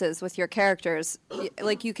voices with your characters.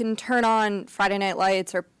 You can turn on Friday Night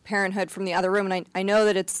Lights or Parenthood from the other room, and I know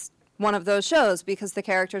that it's one of those shows because the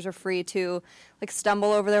characters are free to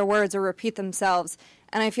stumble over their words or repeat themselves.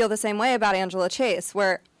 And I feel the same way about Angela Chase,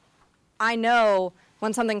 where I know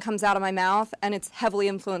when something comes out of my mouth, and it's heavily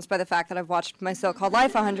influenced by the fact that I've watched My So-Called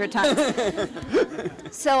Life 100 times.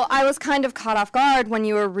 So I was kind of caught off guard when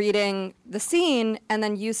you were reading the scene, and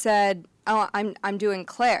then you said, oh, I'm doing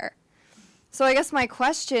Claire. So I guess my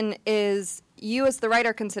question is, you as the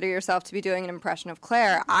writer consider yourself to be doing an impression of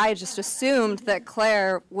Claire. I just assumed that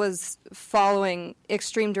Claire was following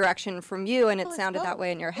extreme direction from you, and it sounded that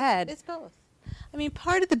way in your head. It's both. I mean,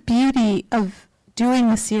 part of the beauty of doing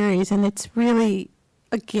the series, and it's really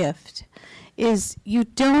a gift, is you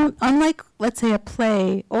don't, unlike, let's say, a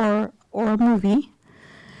play or a movie,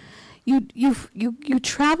 you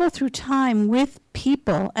travel through time with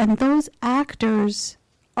people, and those actors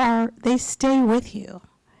they stay with you.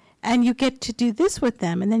 And you get to do this with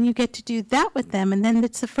them, and then you get to do that with them, and then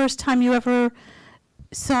it's the first time you ever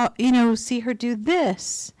see her do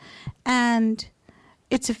this. And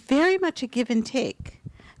it's very much a give and take.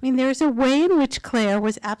 I mean, there's a way in which Claire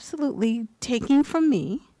was absolutely taking from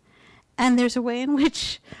me, and there's a way in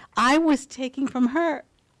which I was taking from her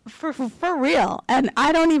for real. And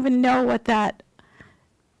I don't even know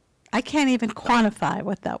I can't even quantify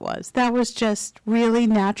what that was. That was just really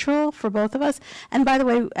natural for both of us. And by the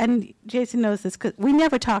way, and Jason knows this, because we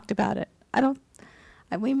never talked about it.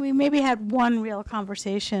 We maybe had one real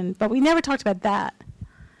conversation, but we never talked about that.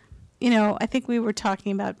 I think we were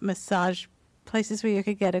talking about massage places where you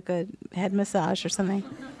could get a good head massage or something.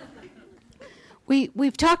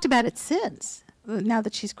 We've talked about it since, now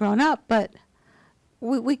that she's grown up, but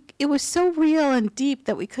it was so real and deep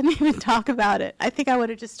that we couldn't even talk about it. I think I would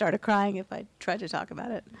have just started crying if I tried to talk about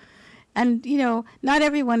it. And, not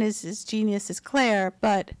everyone is as genius as Claire,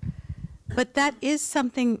 but that is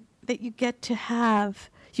something that you get to have.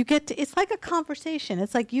 It's like a conversation.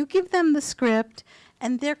 It's like you give them the script,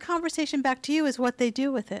 and their conversation back to you is what they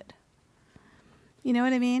do with it. You know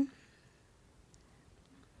what I mean?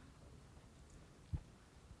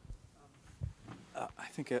 I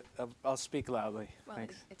think I'll speak loudly. Well,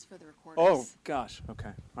 Thanks. It's for the recorders. Oh, gosh.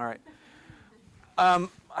 Okay. All right.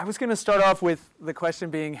 I was going to start off with the question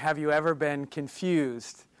being, have you ever been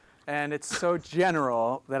confused? And it's so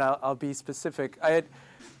general that I'll be specific.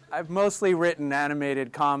 I've mostly written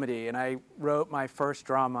animated comedy, and I wrote my first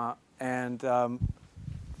drama, and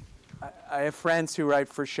I have friends who write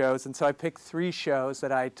for shows, and so I picked 3 shows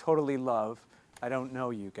that I totally love. I don't know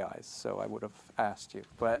you guys, so I would have asked you,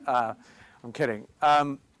 but I'm kidding.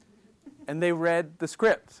 And they read the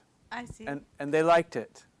script. I see. And they liked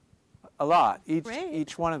it a lot,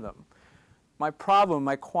 each one of them. My problem,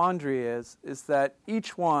 my quandary is that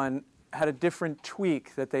each one had a different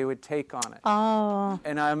tweak that they would take on it. Oh.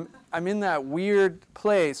 And I'm in that weird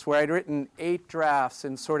place where I'd written 8 drafts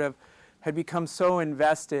and sort of had become so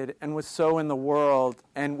invested and was so in the world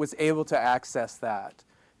and was able to access that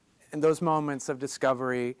in those moments of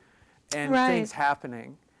discovery and things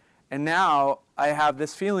happening. And now I have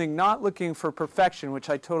this feeling, not looking for perfection,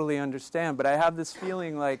 which I totally understand, but I have this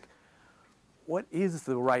feeling like, what is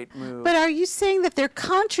the right move? But are you saying that they're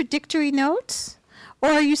contradictory notes? Or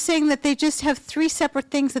are you saying that they just have 3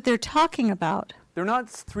 separate things that they're talking about? They're not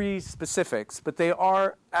 3 specifics, but they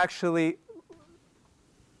are actually,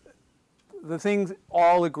 the things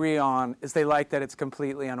all agree on is they like that it's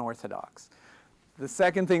completely unorthodox. The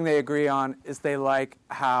second thing they agree on is they like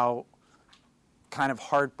how kind of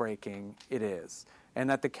heartbreaking it is, and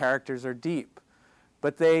that the characters are deep.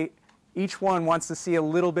 But each one wants to see a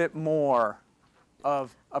little bit more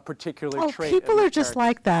of a particular trait. People are just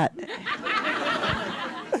like that.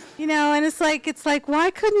 And it's like,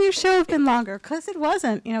 why couldn't your show have been longer? Because it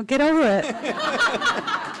wasn't. Get over it.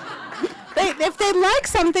 If they like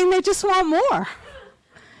something, they just want more.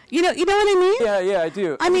 You know what I mean? Yeah, I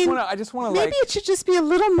do. I just want to maybe it should just be a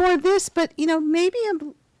little more this, but maybe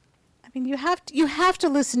you have to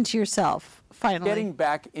listen to yourself finally. Getting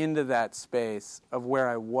back into that space of where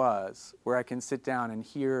I was, where I can sit down and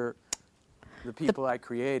hear the people I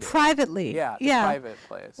created privately. Yeah, private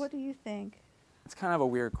place. What do you think? It's kind of a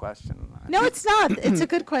weird question. No, it's not. It's a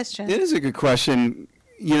good question. It is a good question.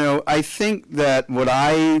 I think that what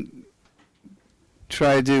I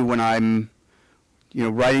try to do when I'm,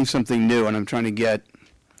 writing something new and I'm trying to,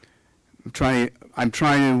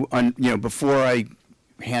 before I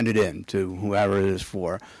hand it in to whoever it is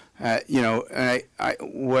for, and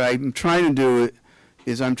what I'm trying to do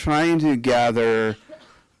is I'm trying to gather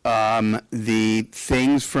the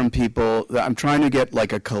things from people. I'm trying to get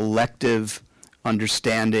like a collective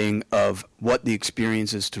understanding of what the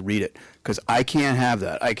experience is to read it, because I can't have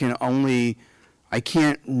that. I can't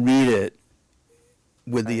read it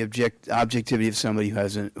with the objectivity of somebody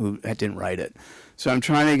who didn't write it. So I'm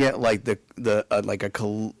trying to get like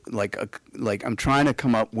I'm trying to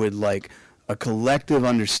come up with like a collective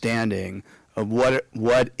understanding of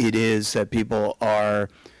what it is that people are,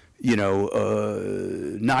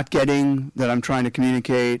 not getting that I'm trying to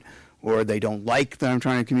communicate, or they don't like that I'm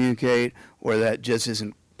trying to communicate, or that just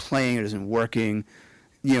isn't playing, it isn't working.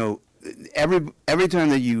 Every time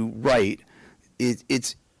that you write,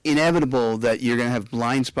 it's inevitable that you're going to have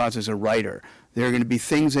blind spots as a writer. There are going to be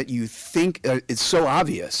things that you think it's so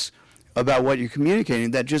obvious about what you're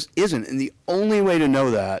communicating that just isn't. And the only way to know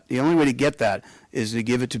that, the only way to get that, is to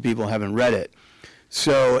give it to people who haven't read it.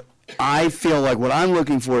 So I feel like what I'm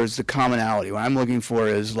looking for is the commonality. What I'm looking for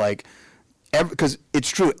is like, because it's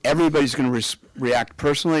true, everybody's going to react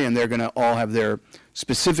personally, and they're going to all have their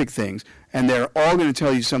specific things, and they're all going to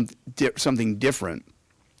tell you something different,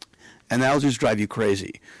 and that'll just drive you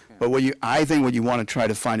crazy. But I think what you want to try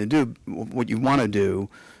to find and do, what you want to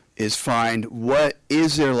do, is find what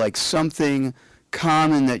is there like something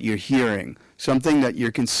common that you're hearing, something that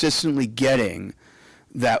you're consistently getting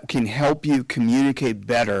that can help you communicate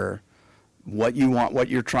better what you want, what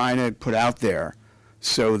you're trying to put out there,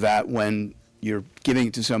 so that when you're giving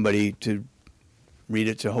it to somebody to read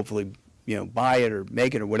it, to hopefully buy it or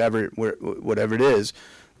make it or whatever it is,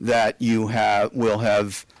 that you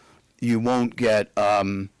won't get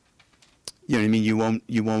you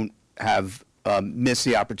won't have miss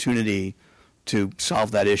the opportunity to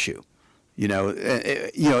solve that issue.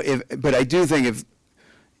 But I do think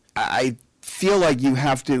I feel like you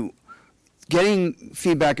have to, getting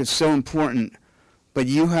feedback is so important, but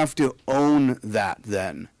you have to own that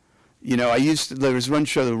then. There was one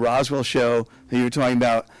show, the Roswell show, that you were talking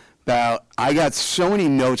about, I got so many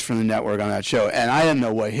notes from the network on that show, and I didn't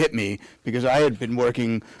know what hit me, because I had been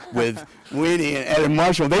working with Winnie and Ed and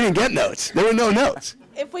Marshall. They didn't get notes. There were no notes.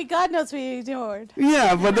 If we got notes, we ignored.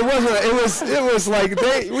 Yeah, but there wasn't. It was like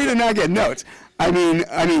we did not get notes. I mean,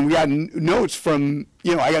 we got notes from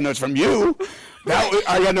I got notes from you.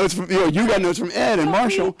 I got notes from you got notes from Ed and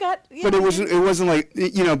Marshall. But it wasn't like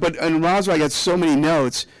But in Roswell, I got so many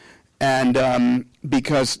notes, and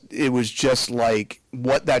because it was just like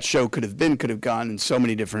what that show could have gone in so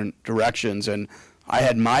many different directions, and I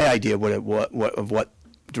had my idea of what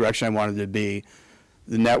direction I wanted it to be.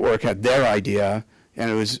 The network had their idea, and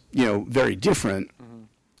it was very different. Mm-hmm.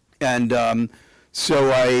 And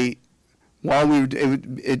so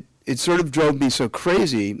it sort of drove me so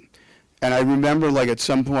crazy. And I remember, like, at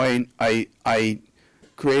some point, I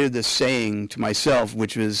created this saying to myself,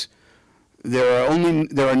 which was, there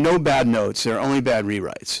are no bad notes, there are only bad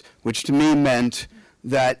rewrites, which to me meant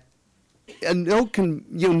that a note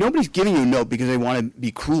nobody's giving you a note because they want to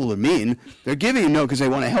be cruel or mean. They're giving you a note because they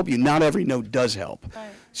want to help you. Not every note does help. Right.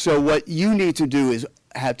 So what you need to do is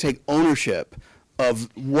take ownership of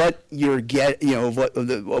what you're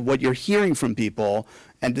of what you're hearing from people,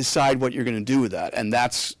 and decide what you're going to do with that. And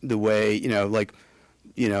that's the way, it's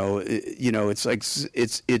like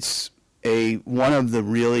it's one of the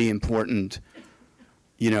really important,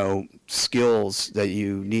 skills that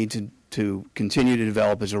you need to continue to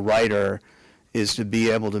develop as a writer, is to be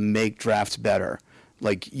able to make drafts better.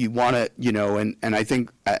 Like you want to, and I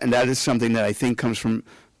think, and that is something that I think comes from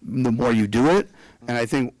the more you do it. And I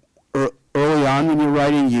think early on when you're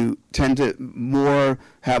writing, you tend to more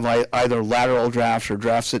have either lateral drafts or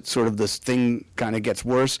drafts that sort of this thing kind of gets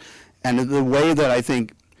worse. And the way that I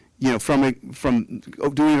think, from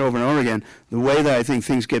doing it over and over again, the way that I think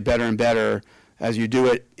things get better and better as you do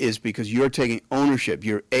it is because you're taking ownership.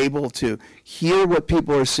 You're able to hear what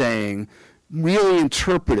people are saying, really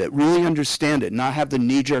interpret it, really understand it, not have the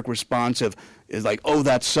knee-jerk response of, is like, oh,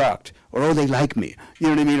 that sucked, or oh, they like me, you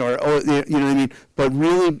know what I mean, or oh, you know what I mean, but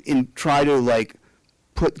really try to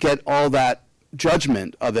get all that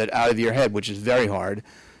judgment of it out of your head, which is very hard,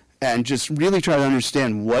 and just really try to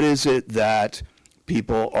understand what is it that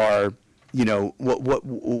people are, what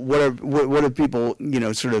are people,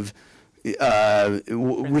 sort of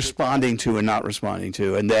responding to and not responding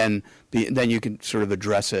to, and then you can sort of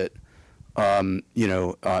address it, as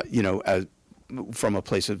from a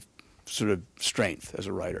place of sort of strength as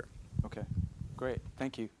a writer. Okay, great.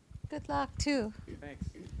 Thank you. Good luck, too. Thanks.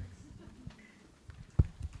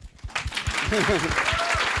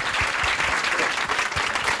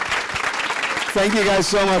 Thank you guys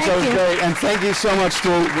so much. That was great. And thank you so much to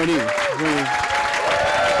Winnie.